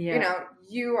 You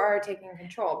are taking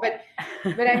control. But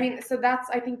I mean, so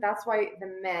I think that's why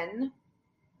the men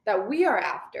that we are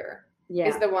after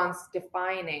is the ones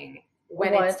defining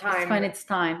when it's time. When it's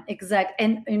time. Exactly.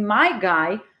 And in my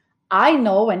guy, I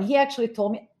know, and he actually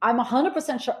told me, I'm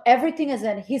 100% sure everything is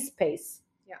at his pace.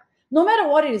 Yeah. No matter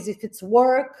what it is, if it's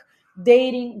work,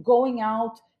 dating, going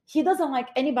out, he doesn't like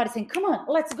anybody saying, come on,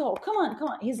 let's go. Come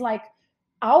on. He's like,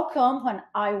 I'll come when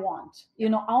I want.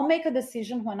 I'll make a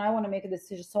decision when I want to make a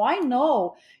decision. So I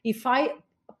know if I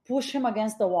push him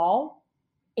against the wall,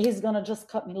 he's going to just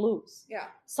cut me loose. Yeah.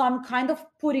 So I'm kind of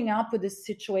putting up with this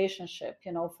situationship,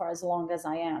 for as long as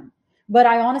I am. But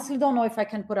I honestly don't know if I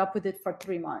can put up with it for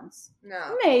 3 months.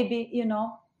 No. Maybe,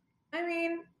 I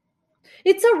mean,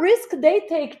 it's a risk they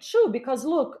take too, because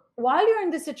look, while you're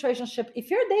in this situationship, if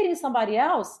you're dating somebody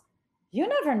else, you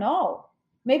never know.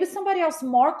 Maybe somebody else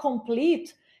more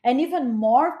complete and even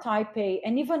more type A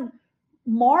and even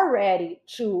more ready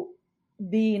to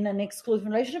be in an exclusive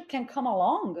relationship can come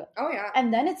along. Oh, yeah.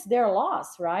 And then it's their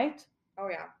loss, right? Oh,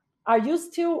 yeah. Are you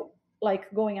still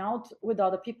like going out with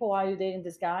other people while you're dating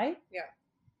this guy? Yeah.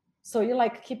 So you're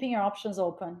like keeping your options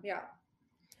open. Yeah.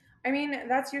 I mean,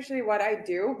 that's usually what I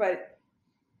do, but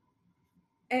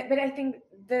I think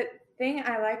the thing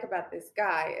I like about this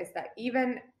guy is that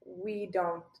even we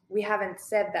haven't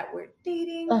said that we're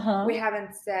dating. Uh-huh. We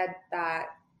haven't said that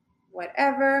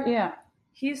whatever. Yeah.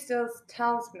 He still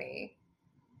tells me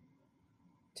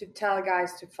to tell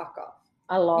guys to fuck off.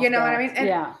 I love what I mean? And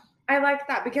yeah. I like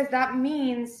that because that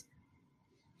means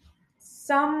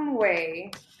some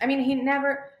way. I mean, he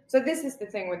never. So this is the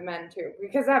thing with men too,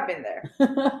 because I've been there.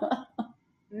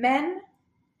 Men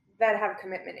that have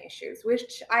commitment issues,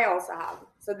 which I also have.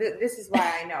 So this is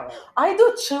why I know it. I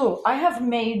do too. I have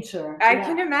major. I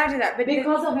can imagine that. But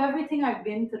because of everything I've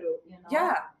been through, you know?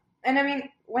 Yeah. And I mean,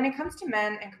 when it comes to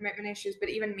men and commitment issues, but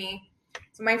even me,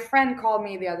 so my friend called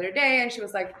me the other day and she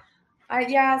was like,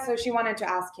 so she wanted to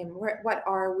ask him, what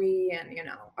are we? And, you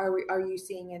know, are you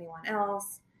seeing anyone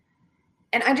else?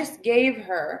 And I just gave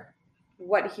her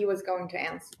what he was going to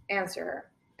answer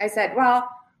her. I said, well,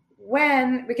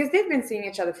 because they've been seeing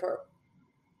each other for,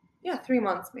 3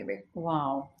 months maybe.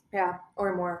 Wow. Yeah,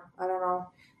 or more. I don't know.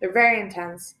 They're very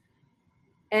intense.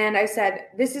 And I said,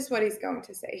 this is what he's going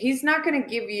to say. He's not going to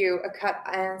give you a cut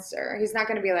answer. He's not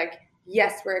going to be like,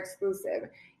 yes, we're exclusive.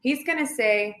 He's going to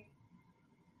say,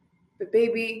 but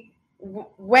baby,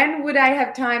 when would I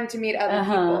have time to meet other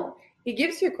people? He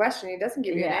gives you a question. He doesn't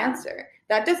give you an answer.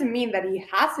 That doesn't mean that he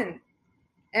hasn't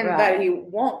and that he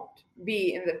won't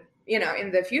be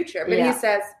in the future. But he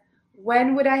says,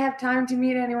 when would I have time to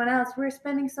meet anyone else? We're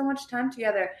spending so much time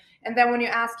together. And then when you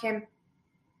ask him,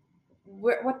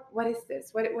 what is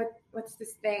this? What's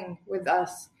this thing with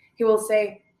us? He will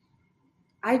say,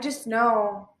 I just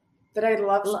know that I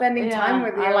love spending time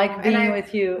with you. I like being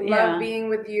with you. Love being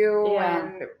with you. Yeah.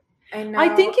 And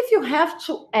I think if you have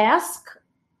to ask,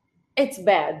 it's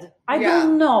bad. I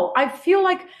don't know. I feel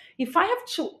like if I have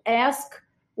to ask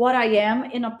what I am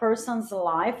in a person's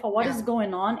life or what is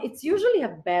going on, it's usually a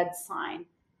bad sign.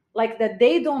 Like that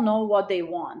they don't know what they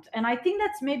want. And I think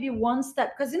that's maybe one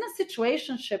step, because in a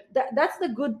situationship, that's the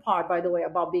good part, by the way,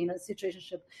 about being in a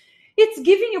situationship. It's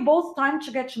giving you both time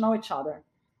to get to know each other.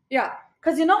 Yeah.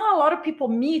 Because you know how a lot of people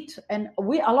meet, and a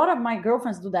lot of my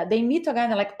girlfriends do that. They meet a guy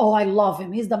and they're like, oh, I love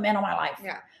him. He's the man of my life.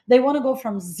 Yeah. They want to go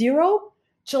from zero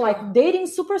to like dating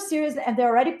super serious, and they're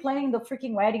already planning the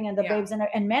freaking wedding and the babes,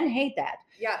 and men hate that.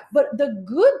 Yeah. But the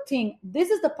good thing, this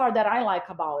is the part that I like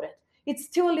about it. It's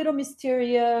still a little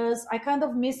mysterious. I kind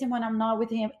of miss him when I'm not with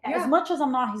him. As much as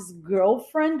I'm not his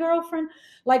girlfriend.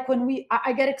 Like when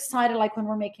I get excited, like when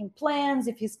we're making plans,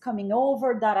 if he's coming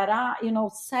over,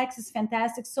 sex is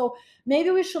fantastic. So maybe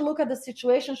we should look at the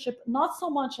situationship, not so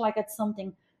much like at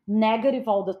something negative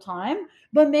all the time,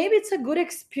 but maybe it's a good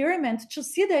experiment to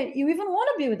see that you even want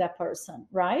to be with that person,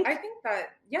 right? I think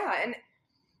that, and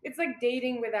it's like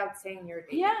dating without saying you're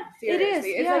dating. Yeah, seriously. It is.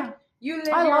 It's like you live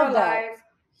your life.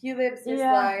 He lives his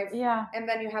life, and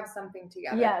then you have something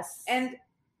together. Yes. And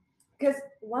because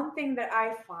one thing that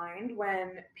I find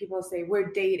when people say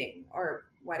we're dating or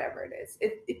whatever it is,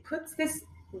 it puts this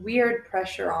weird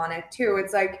pressure on it too.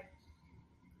 It's like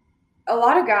a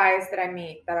lot of guys that I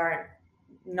meet that are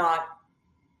not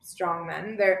strong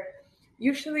men, they're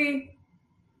usually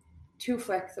too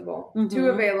flexible, too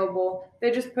available. They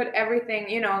just put everything,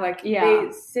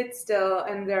 they sit still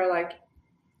and they're like,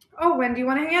 oh, when do you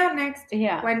want to hang out next?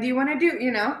 Yeah. When do you want to do,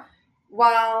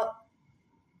 Why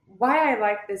I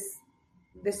like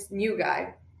this new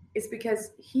guy is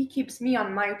because he keeps me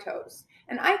on my toes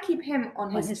and I keep him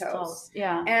on his toes.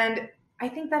 Yeah. And I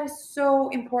think that is so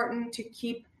important to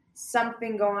keep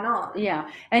something going on. Yeah.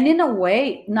 And in a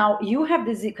way, now you have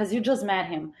this, because you just met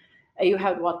him. You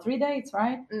had 3 dates,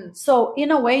 right? So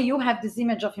in a way, you have this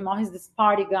image of him. Oh, he's this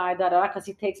party guy, because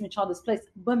he takes me to all this place.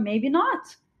 But maybe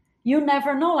not. You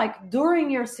never know. Like during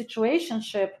your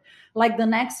situationship, like the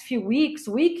next few weeks,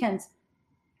 weekends,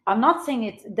 I'm not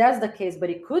saying that's the case, but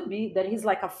it could be that he's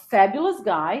like a fabulous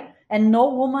guy and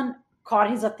no woman caught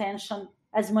his attention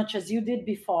as much as you did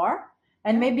before.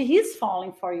 And maybe he's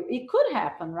falling for you. It could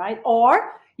happen, right?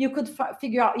 Or you could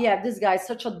figure out, this guy is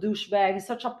such a douchebag. He's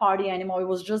such a party animal. It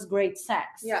was just great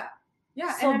sex. Yeah.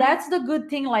 Yeah. So that's the good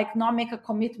thing, like not make a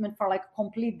commitment for like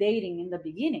complete dating in the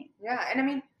beginning. Yeah. And I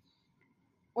mean,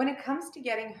 when it comes to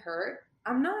getting hurt,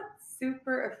 I'm not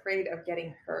super afraid of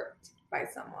getting hurt by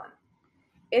someone.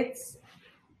 It's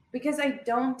because I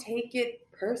don't take it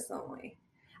personally.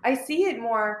 I see it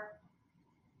more,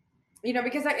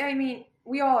 because I mean,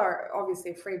 we all are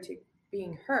obviously afraid to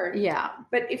being hurt. Yeah.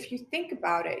 But if you think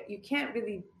about it, you can't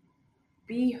really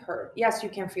be hurt. Yes, you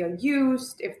can feel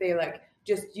used if they like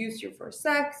just use you for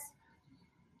sex.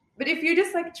 But if you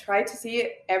just like try to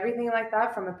see everything like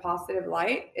that from a positive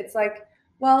light, it's like,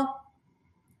 well,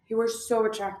 he was so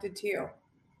attracted to you.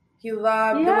 He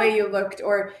loved the way you looked,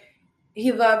 or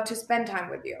he loved to spend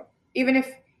time with you. Even if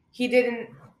he didn't,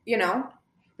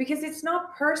 because it's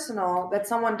not personal that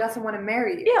someone doesn't want to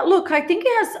marry you. Yeah, look, I think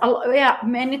it has,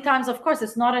 many times, of course,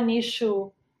 it's not an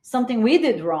issue something we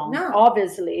did wrong. No.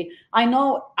 Obviously, I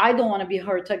know I don't want to be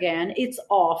hurt again. It's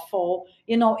awful.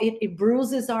 It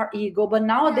bruises our ego. But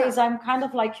nowadays, I'm kind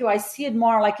of like you. I see it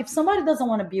more like if somebody doesn't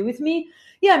want to be with me,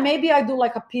 maybe I do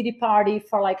like a pity party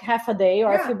for like half a day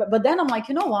or a few. But then I'm like,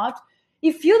 you know what?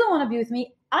 If you don't want to be with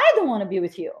me, I don't want to be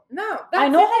with you. No, I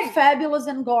know how fabulous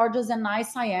and gorgeous and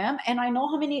nice I am. And I know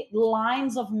how many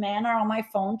lines of men are on my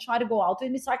phone try to go out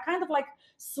with me. So I kind of like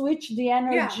switch the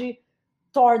energy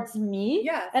towards me.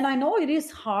 Yes. And I know it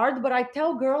is hard, but I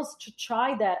tell girls to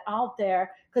try that out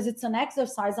there because it's an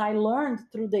exercise I learned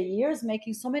through the years,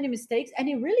 making so many mistakes, and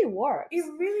it really works. It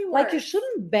really works. Like you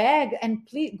shouldn't beg and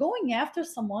plead. Going after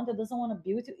someone that doesn't want to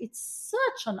be with you, it's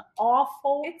such an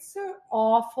awful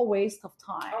waste of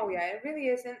time. Oh yeah, it really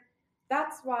is. And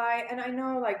that's why, and I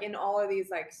know like in all of these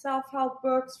like self-help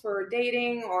books for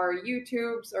dating or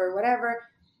YouTubes or whatever,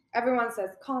 everyone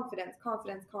says confidence,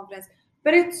 confidence, confidence.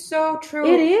 But it's so true.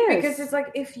 It is. Because it's like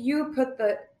if you put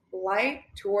the light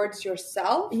towards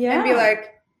yourself and be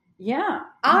like,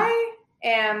 I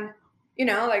am,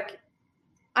 like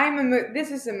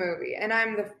this is a movie and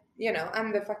I'm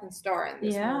the fucking star in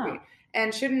this movie.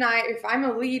 And shouldn't I, if I'm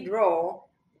a lead role,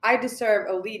 I deserve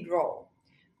a lead role.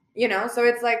 So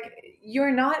it's like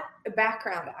you're not a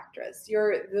background actress.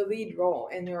 You're the lead role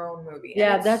in your own movie.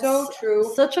 Yeah, and that's so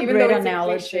true. Such a great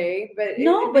analogy. Cliche,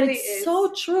 but but it's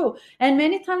so true. And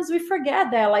many times we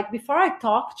forget that. Like before I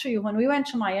talked to you, when we went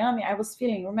to Miami, I was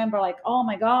remember like, oh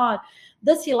my God,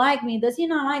 does he like me? Does he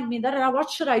not like me? What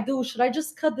should I do? Should I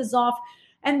just cut this off?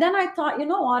 And then I thought, you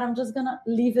know what? I'm just going to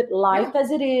leave it light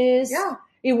as it is. Yeah.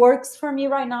 It works for me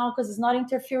right now because it's not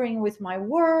interfering with my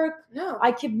work. No.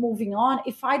 I keep moving on.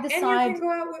 If I decide... And you can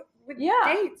go out with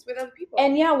dates with other people.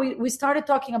 And we started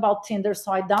talking about Tinder.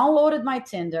 So I downloaded my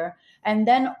Tinder. And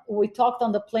then we talked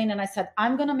on the plane. And I said,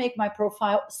 I'm going to make my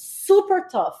profile super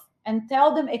tough and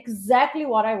tell them exactly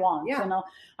what I want. Yeah.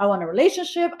 I want a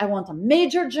relationship. I want a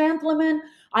major gentleman.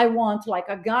 I want like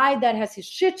a guy that has his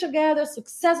shit together,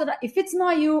 success. If it's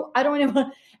not you, I don't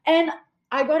even... And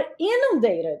I got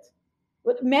inundated.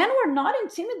 But men were not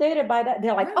intimidated by that.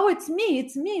 They're like, oh, it's me.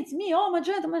 Oh, I'm a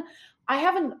gentleman. I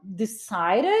haven't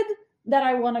decided that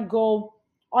I want to go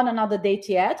on another date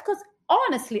yet. Because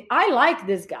honestly, I like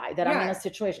this guy that I'm in a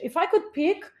situation. If I could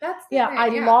pick, I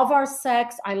love our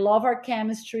sex. I love our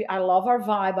chemistry. I love our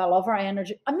vibe. I love our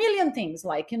energy. A million things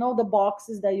like, the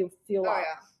boxes that you feel like.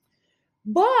 Yeah.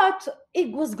 But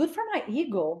it was good for my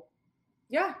ego.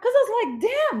 Yeah. Because I was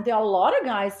like, damn, there are a lot of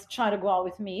guys trying to go out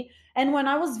with me. And when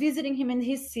I was visiting him in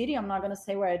his city, I'm not going to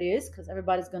say where it is because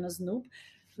everybody's going to snoop.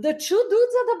 The two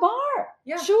dudes at the bar,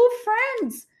 two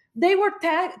friends, they were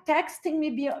texting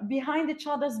me behind each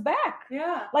other's back.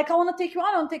 Yeah. Like, I want to take you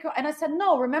out. I want to take you out. And I said,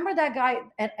 no, remember that guy?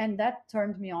 And that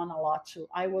turned me on a lot too.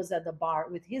 I was at the bar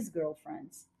with his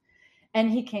girlfriends and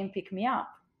he came pick me up.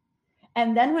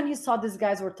 And then when he saw these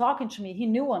guys were talking to me, he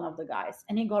knew one of the guys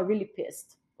and he got really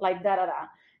pissed. Like da.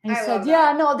 And he said,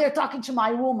 no, they're talking to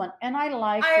my woman. And I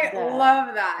liked that. I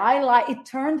love that. It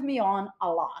turned me on a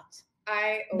lot.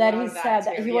 I that love he said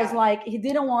that he was like, he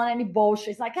didn't want any bullshit.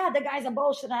 He's like, the guy's a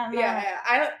bullshit. I love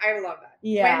that.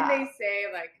 Yeah. When they say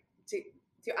like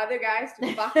to other guys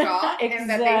to fuck off exactly. and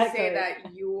that they say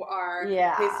that you are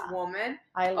his woman.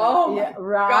 I love my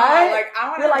right? God. Like I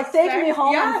want to like take me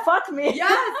home and fuck me.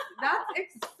 Yes, that's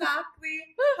exactly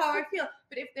how I feel.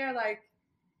 But if they're like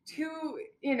too,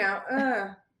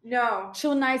 no.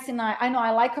 Too nice and I know I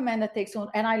like a man that takes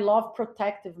on, and I love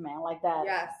protective men like that.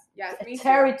 Yes, me too.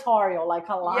 Territorial, like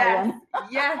a lion.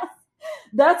 Yes.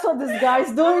 That's what this guy's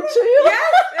doing to you.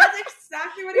 Yes, that's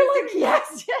exactly what You're he's doing.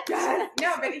 Yes.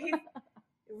 No, but he's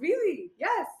really,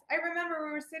 yes. I remember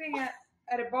we were sitting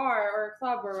at a bar or a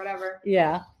club or whatever.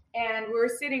 Yeah. And we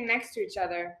were sitting next to each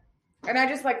other. And I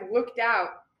just like looked out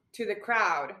to the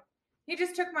crowd. He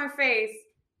just took my face,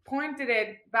 pointed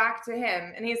it back to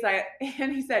him, and he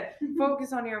said,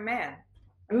 focus on your man.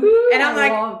 Ooh, and I'm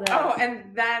like, oh,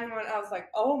 and then when I was like,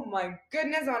 oh my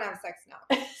goodness, I want to have sex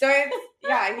now. So it's,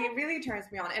 he really turns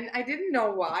me on. And I didn't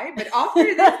know why, but after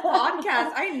this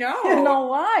podcast, I know. You know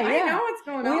why? I know what's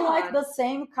going on. We like the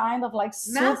same kind of like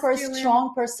super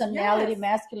strong personality,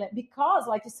 masculine, because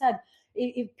like you said,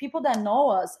 if people that know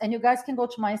us, and you guys can go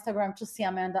to my Instagram to see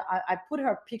Amanda, I put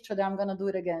her picture there. I'm going to do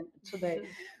it again today.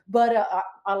 But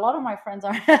a lot of my friends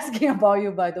are asking about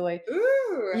you, by the way.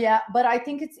 Ooh. Yeah, but I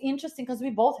think it's interesting because we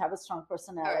both have a strong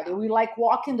personality. Oh, yeah. We like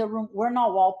walk in the room. We're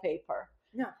not wallpaper.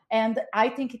 No. And I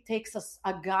think it takes us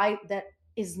a guy that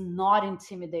is not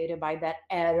intimidated by that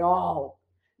at all.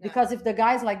 No. Because if the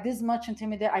guy's like this much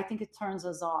intimidated, I think it turns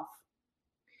us off.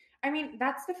 I mean,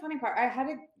 that's the funny part. I had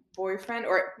a boyfriend,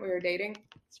 or we were dating,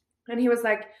 and he was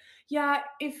like, yeah,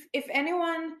 if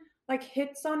anyone like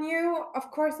hits on you, of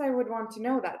course I would want to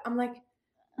know that. I'm like,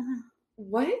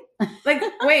 what? Like,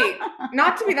 wait,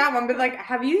 not to be that one, but like,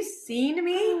 have you seen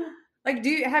me? Like,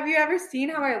 have you ever seen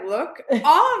how I look?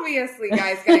 Obviously,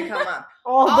 guys, gonna come up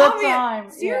all the time.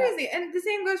 Seriously, and the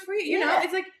same goes for you. You know,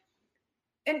 it's like,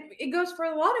 and it goes for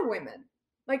a lot of women.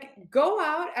 Like, go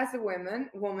out as a woman.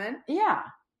 Yeah.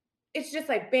 It's just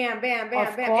like bam, bam, bam,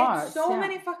 Of bam. course, It's so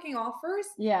many fucking offers.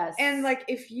 Yes. And like,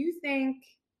 if you think,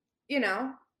 you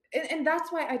know, and that's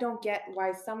why I don't get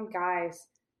why some guys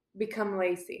become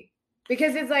lazy,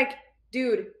 because it's like,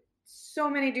 dude, so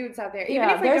many dudes out there. Even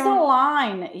if there's a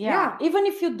line. Yeah. Even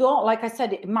if you don't, like I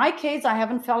said, in my case, I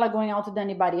haven't felt like going out with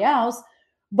anybody else,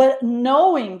 but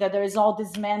knowing that there's all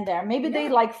these men there, maybe they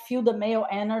like feel the male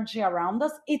energy around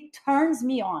us. It turns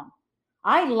me on.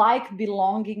 I like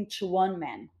belonging to one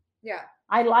man. Yeah.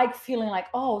 I like feeling like,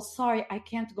 oh, sorry, I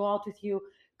can't go out with you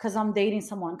because I'm dating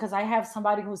someone, because I have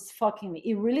somebody who's fucking me.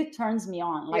 It really turns me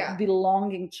on, like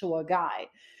belonging to a guy.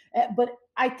 But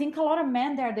I think a lot of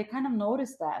men there, they kind of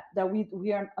notice that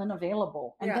we are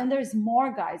unavailable. And then there's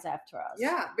more guys after us.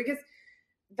 Yeah, because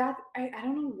that, I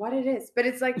don't know what it is, but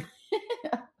it's like,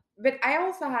 but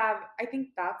I think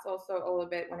that's also a little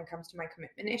bit when it comes to my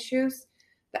commitment issues,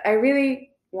 that I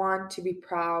really want to be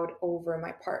proud over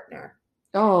my partner.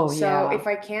 Oh, so if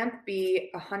I can't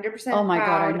be 100% oh my proud,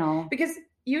 God, I know. Because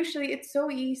usually it's so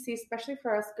easy, especially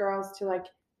for us girls, to like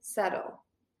settle.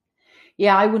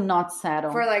 Yeah, I would not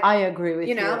settle. For like, I agree with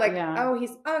you. You know, like, oh,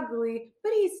 he's ugly,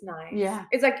 but he's nice. Yeah.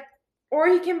 It's like, or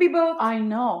he can be both. I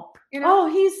know. You know? Oh,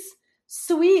 he's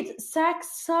sweet.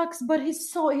 Sex sucks, but he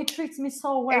treats me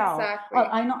so well. Exactly.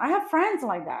 I know. I have friends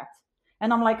like that.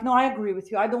 And I'm like, no, I agree with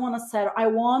you. I don't want to settle. I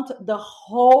want the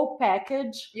whole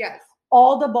package. Yes.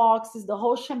 All the boxes, the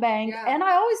whole shebang. Yeah. And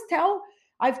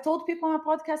I've told people on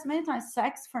my podcast many times,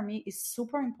 sex for me is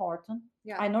super important.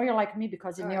 Yeah. I know you're like me,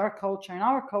 because in your culture, in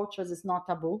our cultures, it's not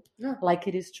taboo, like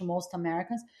it is to most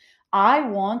Americans. I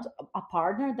want a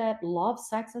partner that loves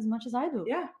sex as much as I do.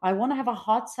 Yeah. I want to have a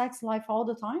hot sex life all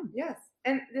the time. Yes.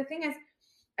 And the thing is,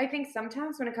 I think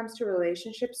sometimes when it comes to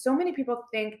relationships, so many people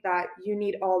think that you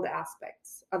need all the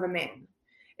aspects of a man.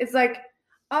 It's like,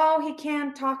 oh, he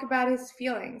can't talk about his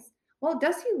feelings. Well,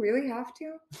 does he really have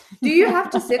to? Do you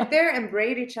have to sit there and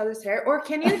braid each other's hair? Or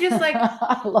can you just like...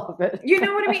 I love it. You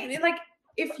know what I mean? Like,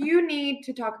 if you need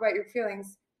to talk about your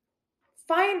feelings,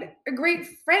 find a great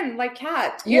friend like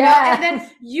Kat. You know? And then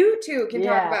you two can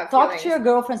talk about feelings. Talk to your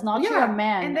girlfriends, not to your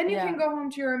man. And then you can go home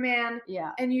to your man.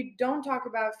 Yeah. And you don't talk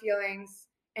about feelings.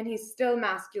 And he's still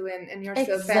masculine and you're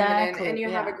still feminine, and you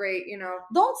have a great, you know.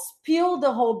 Don't spill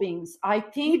the whole beans. I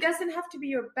think he doesn't have to be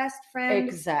your best friend.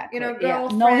 Exactly. You know,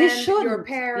 girlfriend. No, he shouldn't. Your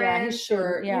parent, he shouldn't.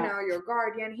 or you know, your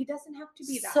guardian. He doesn't have to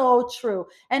be that. So true.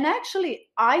 And actually,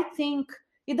 I think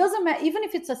it doesn't matter, even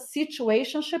if it's a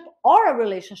situationship or a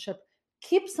relationship.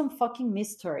 Keep some fucking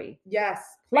mystery. Yes.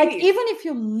 Please. Like, even if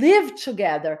you live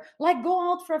together, like, go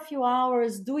out for a few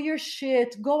hours, do your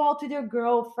shit, go out with your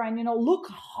girlfriend, you know, look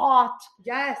hot.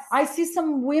 Yes. I see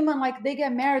some women, like, they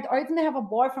get married, or even they have a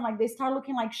boyfriend, like, they start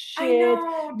looking like shit,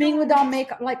 being without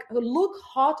makeup, like, look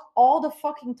hot all the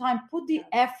fucking time. Put the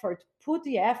effort,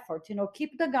 you know,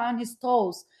 keep the guy on his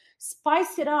toes,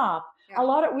 spice it up.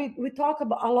 Yeah. We talk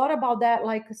about a lot about that.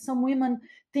 Like, some women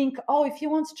think, oh, if he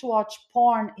wants to watch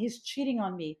porn, he's cheating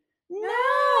on me.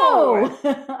 No.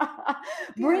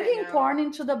 Bringing porn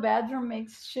into the bedroom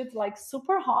makes shit like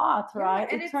super hot,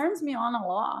 right? It turns me on a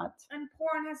lot. And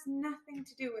porn has nothing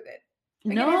to do with it.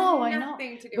 Like, no, I know.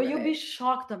 But you'll be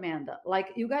shocked, Amanda.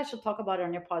 Like, you guys should talk about it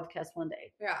on your podcast one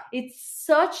day. Yeah. It's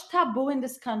such taboo in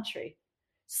this country.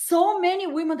 So many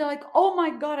women, they're like, oh my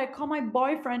God, I caught my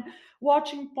boyfriend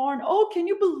watching porn. Oh, can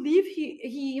you believe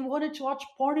he wanted to watch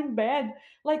porn in bed?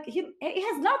 Like, it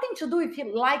has nothing to do if he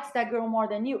likes that girl more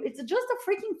than you. It's just a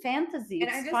freaking fantasy. It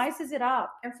spices it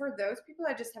up. And for those people,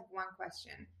 I just have one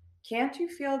question. Can't you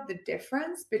feel the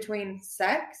difference between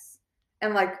sex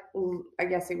and, like, I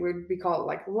guess it would be called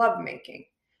like lovemaking?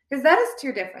 Because that is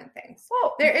two different things.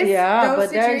 Well, there is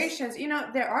those situations, you know,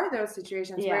 there are those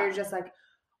situations where you're just like,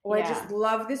 oh, I just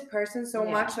love this person so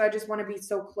much, so I just want to be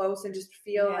so close and just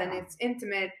feel, and it's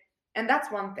intimate. And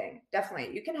that's one thing.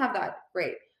 Definitely. You can have that.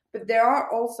 Great. But there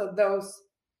are also those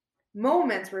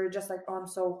moments where you're just like, oh, I'm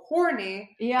so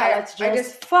horny. Yeah, I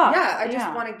just fuck. Yeah, I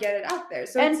just want to get it out there.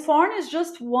 So and porn is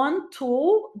just one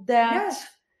tool that,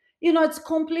 you know, it's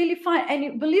completely fine.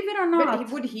 And believe it or not. But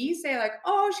would he say like,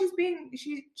 oh,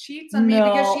 she cheats on me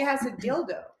because she has a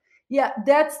dildo? Yeah,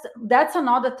 that's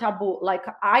another taboo. Like,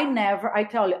 I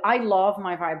tell you, I love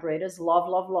my vibrators,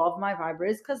 love my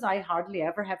vibrators, because I hardly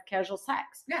ever have casual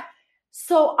sex. Yeah.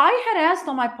 So I had asked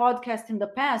on my podcast in the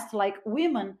past, like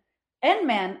women and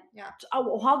men,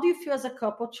 how do you feel as a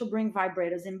couple to bring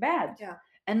vibrators in bed? Yeah.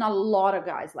 And a lot of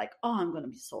guys like, oh, I'm going to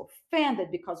be so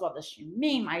offended because what does she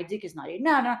mean? My dick is not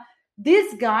enough.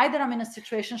 This guy that I'm in a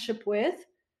situationship with,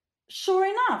 sure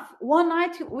enough, one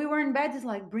night we were in bed, he's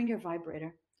like, bring your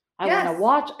vibrator. I want to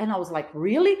watch. And I was like,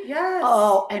 really? Yes.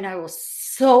 Oh, and I was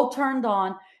so turned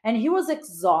on. And he was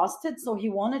exhausted, so he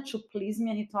wanted to please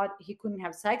me and he thought he couldn't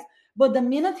have sex. But the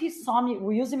minute he saw me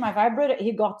using my vibrator,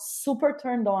 he got super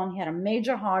turned on. He had a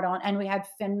major hard on and we had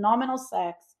phenomenal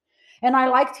sex. And I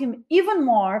liked him even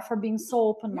more for being so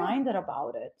open-minded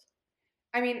about it.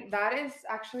 I mean, that is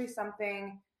actually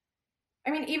something,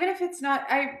 I mean, even if it's not,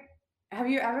 have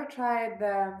you ever tried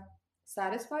the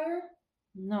Satisfier?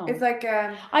 No. It's like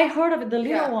I heard of it, the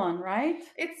little one, right?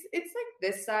 It's like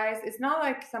this size. It's not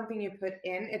like something you put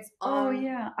in. It's oh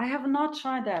yeah, I have not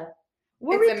tried that.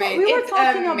 It's amazing. We were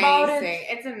talking about it.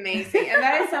 It's amazing, and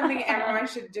that is something everyone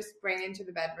should just bring into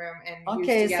the bedroom and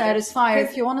use together. Satisfier.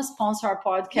 If you want to sponsor our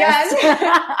podcast,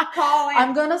 call in.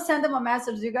 I'm gonna send them a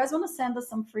message. Do you guys want to send us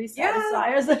some free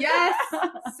Satisfiers? Yes,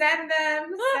 send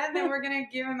them. We're gonna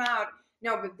give them out.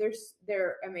 No, but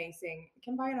they're amazing. You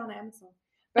can buy it on Amazon.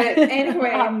 But anyway,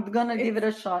 I'm gonna give it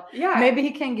a shot. Yeah, maybe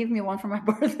he can give me one for my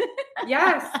birthday.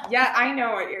 Yes, I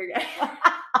know what you're getting.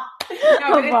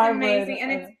 No, but it's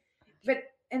amazing,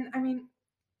 and I mean,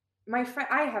 my friend,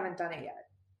 I haven't done it yet,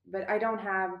 but I don't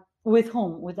have. With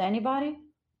whom? With anybody?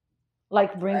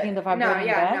 Like bringing the vibrator in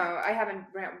bed? No, I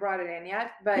haven't brought it in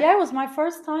yet. But yeah, it was my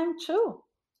first time too.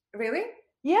 Really?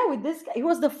 Yeah, with this guy. He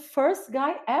was the first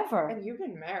guy ever. And you've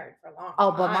been married for a long time.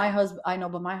 Oh, but my husband, I know,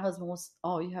 but my husband was,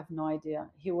 you have no idea.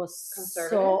 He was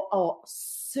conservative?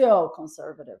 So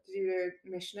conservative. Did you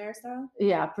do missionary style?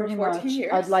 Yeah, pretty for 14 much.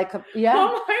 Years? I'd like yeah.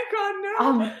 Oh my God,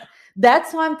 no.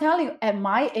 That's why I'm telling you, at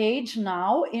my age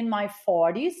now, in my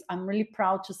 40s, I'm really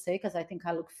proud to say, because I think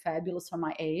I look fabulous for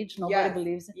my age. Nobody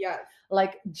believes it. Yes.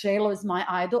 Like J-Lo is my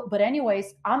idol. But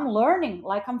anyways, I'm learning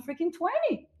like I'm freaking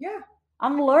 20. Yeah.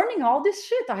 I'm learning all this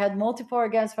shit. I had multiple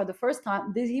orgasms for the first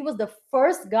time. He was the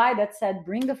first guy that said,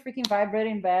 bring the freaking vibrator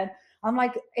in bed. I'm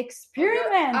like,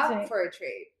 experimenting. You're up for a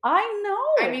treat. I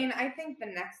know. I mean, I think the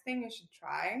next thing you should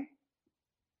try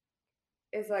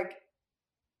is like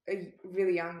a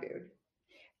really young dude.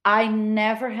 I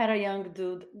never had a young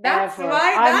dude. That's ever.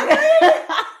 why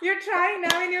you're trying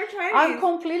now in your 20s. I'm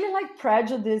completely like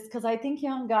prejudiced because I think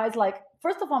young guys like,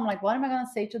 first of all, I'm like, what am I going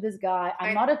to say to this guy?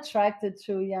 I'm not attracted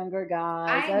to younger guys.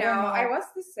 I know. I was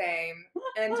the same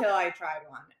until I tried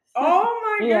one.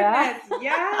 Oh my goodness.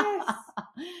 Yes.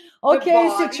 Okay,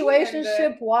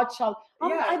 situationship, watch out.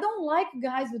 I don't like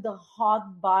guys with a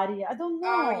hot body. I don't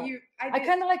know. I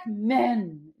kind of like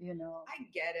men, you know. I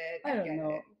get it. I don't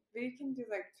know. It. But you can do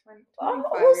like 20.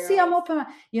 We'll see. I'm open.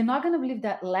 You're not going to believe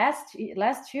that last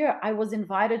year I was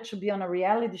invited to be on a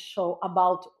reality show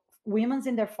about women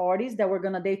in their 40s that were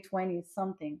going to date 20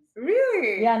 something.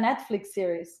 Really? Yeah, Netflix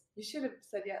series. You should have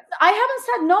said yes. I haven't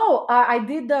said no. I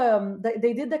did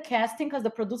they did the casting because the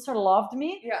producer loved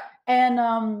me. Yeah. And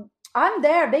I'm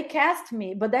there. They cast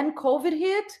me, but then COVID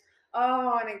hit.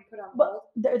 Oh, and they put on hold.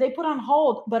 They put on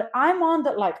hold, but I'm on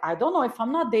the I don't know if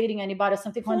I'm not dating anybody or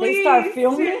something. When they start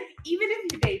filming, even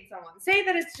if you date someone, say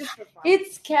that it's just for fun.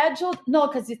 It's scheduled. No,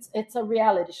 because it's a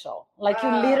reality show. Like you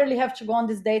literally have to go on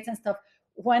these dates and stuff.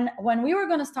 When we were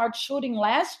gonna start shooting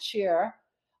last year,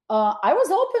 I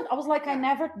was open. I was like, I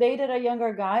never dated a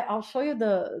younger guy. I'll show you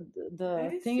the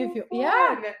thing so if you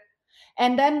fun.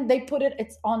 And then they put it.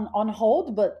 It's on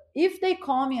hold. But if they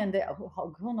call me and they,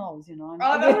 who knows? You know.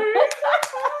 I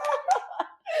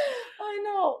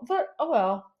know, but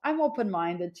well, I'm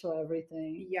open-minded to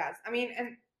everything. Yes, I mean,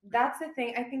 and that's the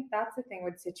thing. I think that's the thing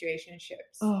with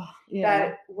situationships. Oh, yeah.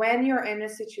 That when you're in a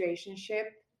situationship,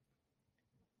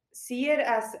 see it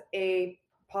as a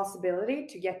possibility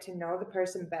to get to know the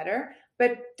person better,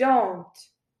 but don't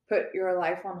put your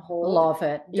life on hold. Love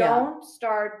it. Don't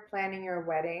start planning your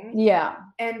wedding. Yeah.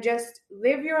 And just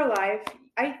live your life.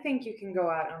 I think you can go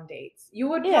out on dates. You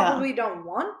would probably don't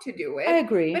want to do it. I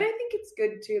agree. But I think it's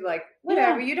good to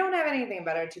whatever. You don't have anything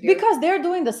better to do. Because they're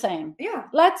doing the same. Yeah.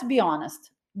 Let's be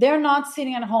honest. They're not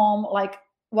sitting at home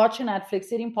watching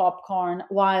Netflix, eating popcorn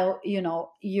while,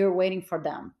 you're waiting for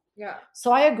them. Yeah.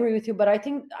 So I agree with you, but I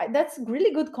think that's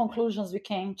really good conclusions we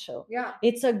came to. Yeah.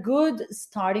 It's a good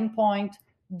starting point.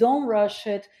 Don't rush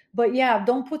it. But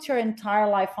don't put your entire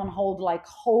life on hold,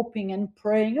 hoping and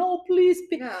praying, oh, please.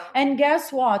 No. And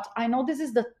guess what? I know this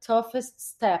is the toughest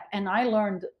step, and I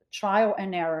learned trial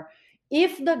and error.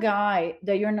 If the guy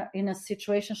that you're in a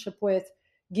situationship with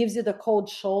gives you the cold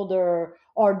shoulder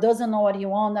or doesn't know what you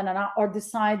want or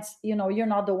decides, you're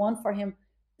not the one for him.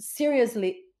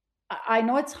 Seriously, I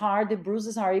know it's hard. It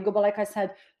bruises our ego, but like I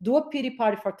said, do a pity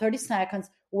party for 30 seconds,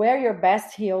 wear your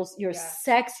best heels, your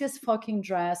sexiest fucking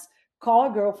dress,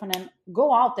 call a girlfriend and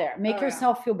go out there. Make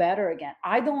yourself feel better again.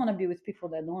 I don't want to be with people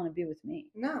that don't want to be with me.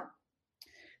 No.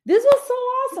 This was so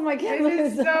awesome. I can't believe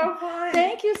this is so fun.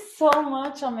 Thank you so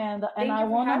much, Amanda. And I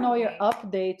want to know your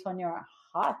update on your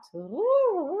hot.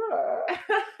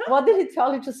 What did he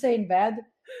tell you to say in bed?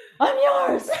 I'm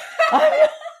yours. I'm yours.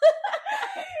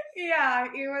 Yeah,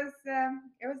 it was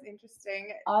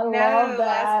interesting. I love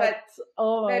that. But,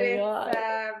 oh my God.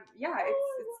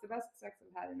 It's the best sex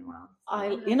I've had in a while.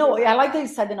 So I like that you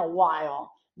said in a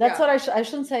while. That's what I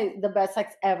shouldn't say the best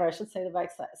sex ever. I should say the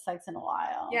best sex in a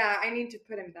while. Yeah, I need to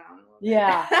put him down a little bit.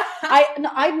 Yeah.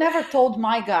 I never told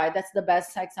my guy that's the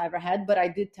best sex I ever had, but I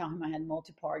did tell him I had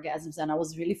multiple orgasms and I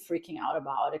was really freaking out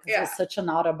about it because it was such an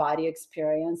out-of-body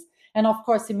experience. And of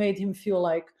course, it made him feel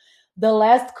like the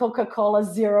last Coca-Cola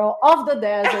Zero of the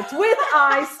desert with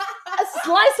ice, a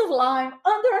slice of lime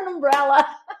under an umbrella.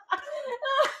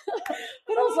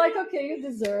 But I was like, okay, you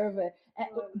deserve it. And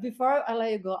before I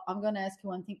let you go, I'm going to ask you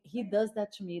one thing. He does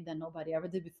that to me that nobody ever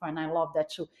did before, and I love that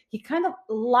too. He kind of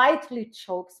lightly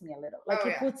chokes me a little. Like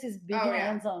he puts his big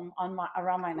hands on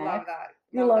around my neck. Love that.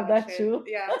 You love that too?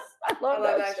 Yes. I love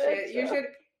that shit.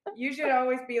 You should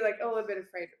always be like a little bit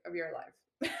afraid of your life.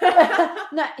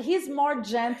 No, he's more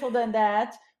gentle than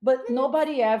that, but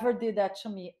nobody ever did that to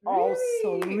me. Really?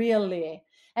 Also, really.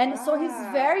 And so he's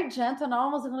very gentle, and I'm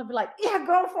almost going to be like, yeah,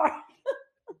 go for it.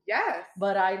 Yes.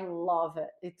 But I love it.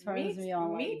 It turns me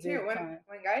on. Me too. When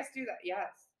guys do that, yes.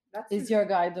 Is your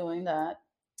guy doing that?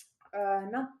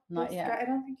 No. Not yet. I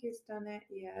don't think he's done it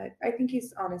yet. I think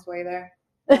he's on his way there.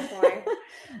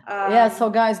 So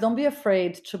guys, don't be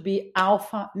afraid to be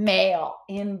alpha male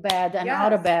in bed and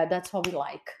out of bed. That's what we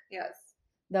like. Yes.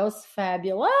 That was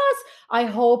fabulous. I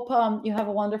hope you have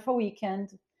a wonderful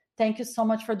weekend. Thank you so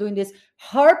much for doing this.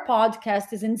 Her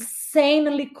podcast is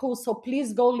insanely cool, so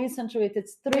please go listen to it.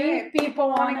 It's 3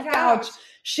 people on a couch.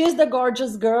 She's the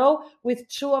gorgeous girl with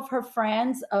 2 of her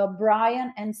friends,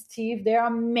 Brian and Steve. They're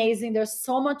amazing. They're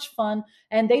so much fun.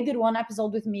 And they did 1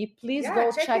 episode with me. Please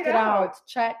go check it out.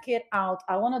 Check it out.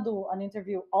 I want to do an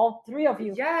interview, all 3 of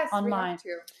you on mine.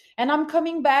 And I'm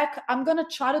coming back. I'm going to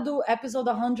try to do episode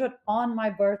 100 on my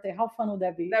birthday. How fun would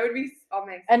that be? That would be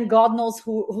amazing. And God knows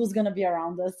who's going to be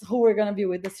around us, who we're going to be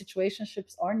with, the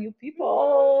situationships or new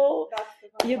people.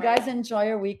 You guys enjoy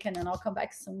your weekend, and I'll come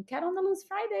back soon. Cat on the Loose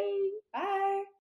Friday. Bye.